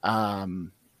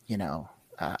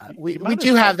 We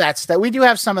do have that stuff. We do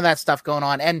have some of that stuff going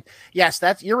on, and yes,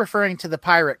 you're referring to the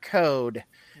Pirate Code,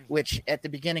 which at the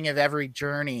beginning of every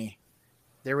journey,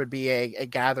 there would be a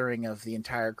gathering of the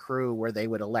entire crew where they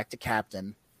would elect a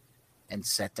captain and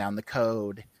set down the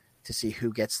code to see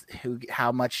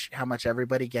how much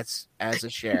everybody gets as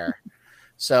a share.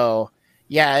 So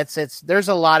yeah, there's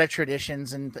a lot of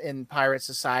traditions in pirate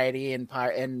society and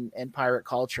pirate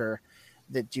culture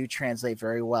that do translate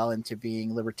very well into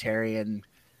being libertarian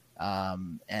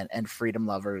and freedom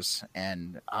lovers,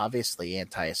 and obviously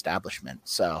anti-establishment.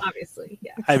 So obviously,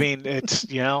 yeah. I mean, it's,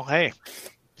 hey,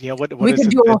 what We is could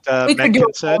it do that we could do Mencken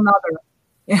a said? whole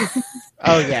nother.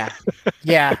 oh yeah.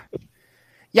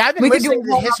 I've been We could do listening a to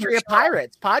the whole History of nother show.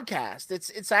 Pirates podcast.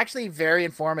 It's actually very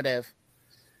informative.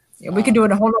 Yeah, we could do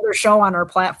a whole other show on our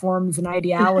platforms and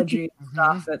ideology and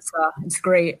Mhm. stuff. It's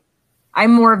great.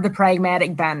 I'm more of the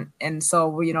pragmatic bent, and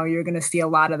so you're going to see a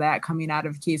lot of that coming out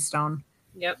of Keystone.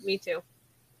 Yep, me too.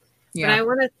 Yeah. But I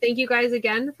want to thank you guys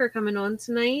again for coming on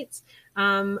tonight.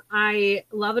 I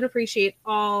love and appreciate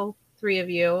all three of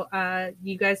you.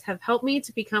 You guys have helped me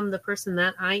to become the person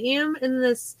that I am in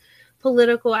this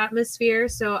political atmosphere.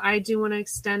 So I do want to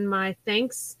extend my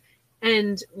thanks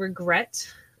and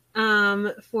regret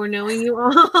for knowing you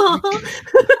all.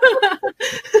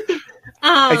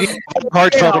 I think it's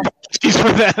heartfelt apologies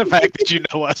for that, the fact that you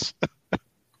know us.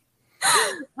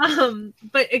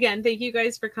 But again, thank you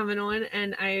guys for coming on,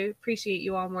 and I appreciate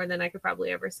you all more than I could probably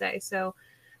ever say. So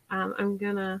I'm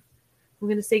gonna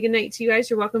say goodnight to you guys.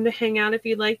 You're welcome to hang out if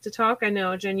you'd like to talk. I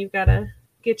know, Jen, you've got to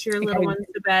get your little ones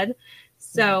to bed.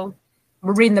 So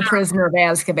we're reading The Prisoner of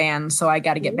Azkaban, so I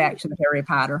got to get back to the Harry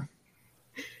Potter.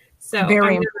 So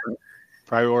very important.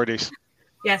 Priorities.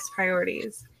 Yes,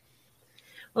 priorities.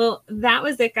 Well, that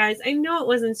was it, guys. I know it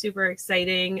wasn't super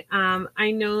exciting.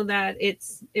 I know that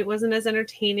it wasn't as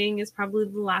entertaining as probably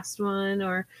the last one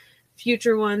or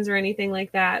future ones or anything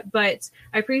like that. But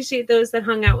I appreciate those that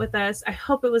hung out with us. I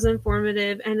hope it was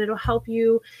informative, and it'll help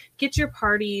you get your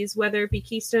parties, whether it be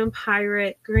Keystone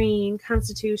Pirate, Green,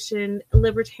 Constitution,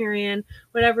 Libertarian,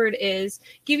 whatever it is,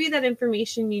 give you that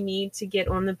information you need to get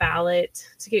on the ballot,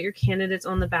 to get your candidates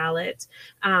on the ballot.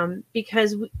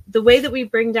 Because the way that we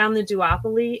bring down the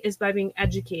duopoly is by being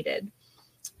educated.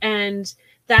 And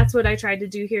that's what I tried to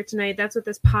do here tonight. That's what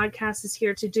this podcast is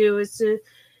here to do, is to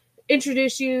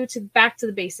introduce you back to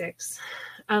the basics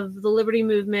of the Liberty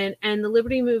Movement. And the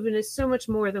Liberty Movement is so much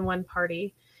more than one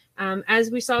party. As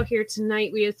we saw here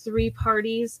tonight, we have three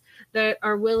parties that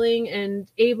are willing and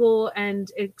able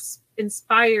and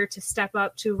inspired to step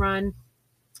up to run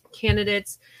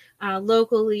candidates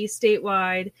locally,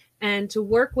 statewide, and to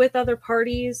work with other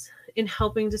parties in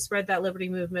helping to spread that Liberty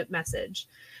Movement message.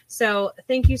 So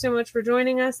thank you so much for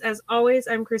joining us. As always,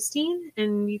 I'm Christine,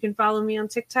 and you can follow me on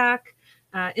TikTok,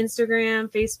 Instagram,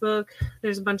 Facebook.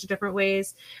 There's a bunch of different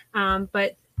ways.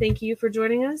 But thank you for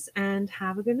joining us, and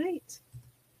have a good night.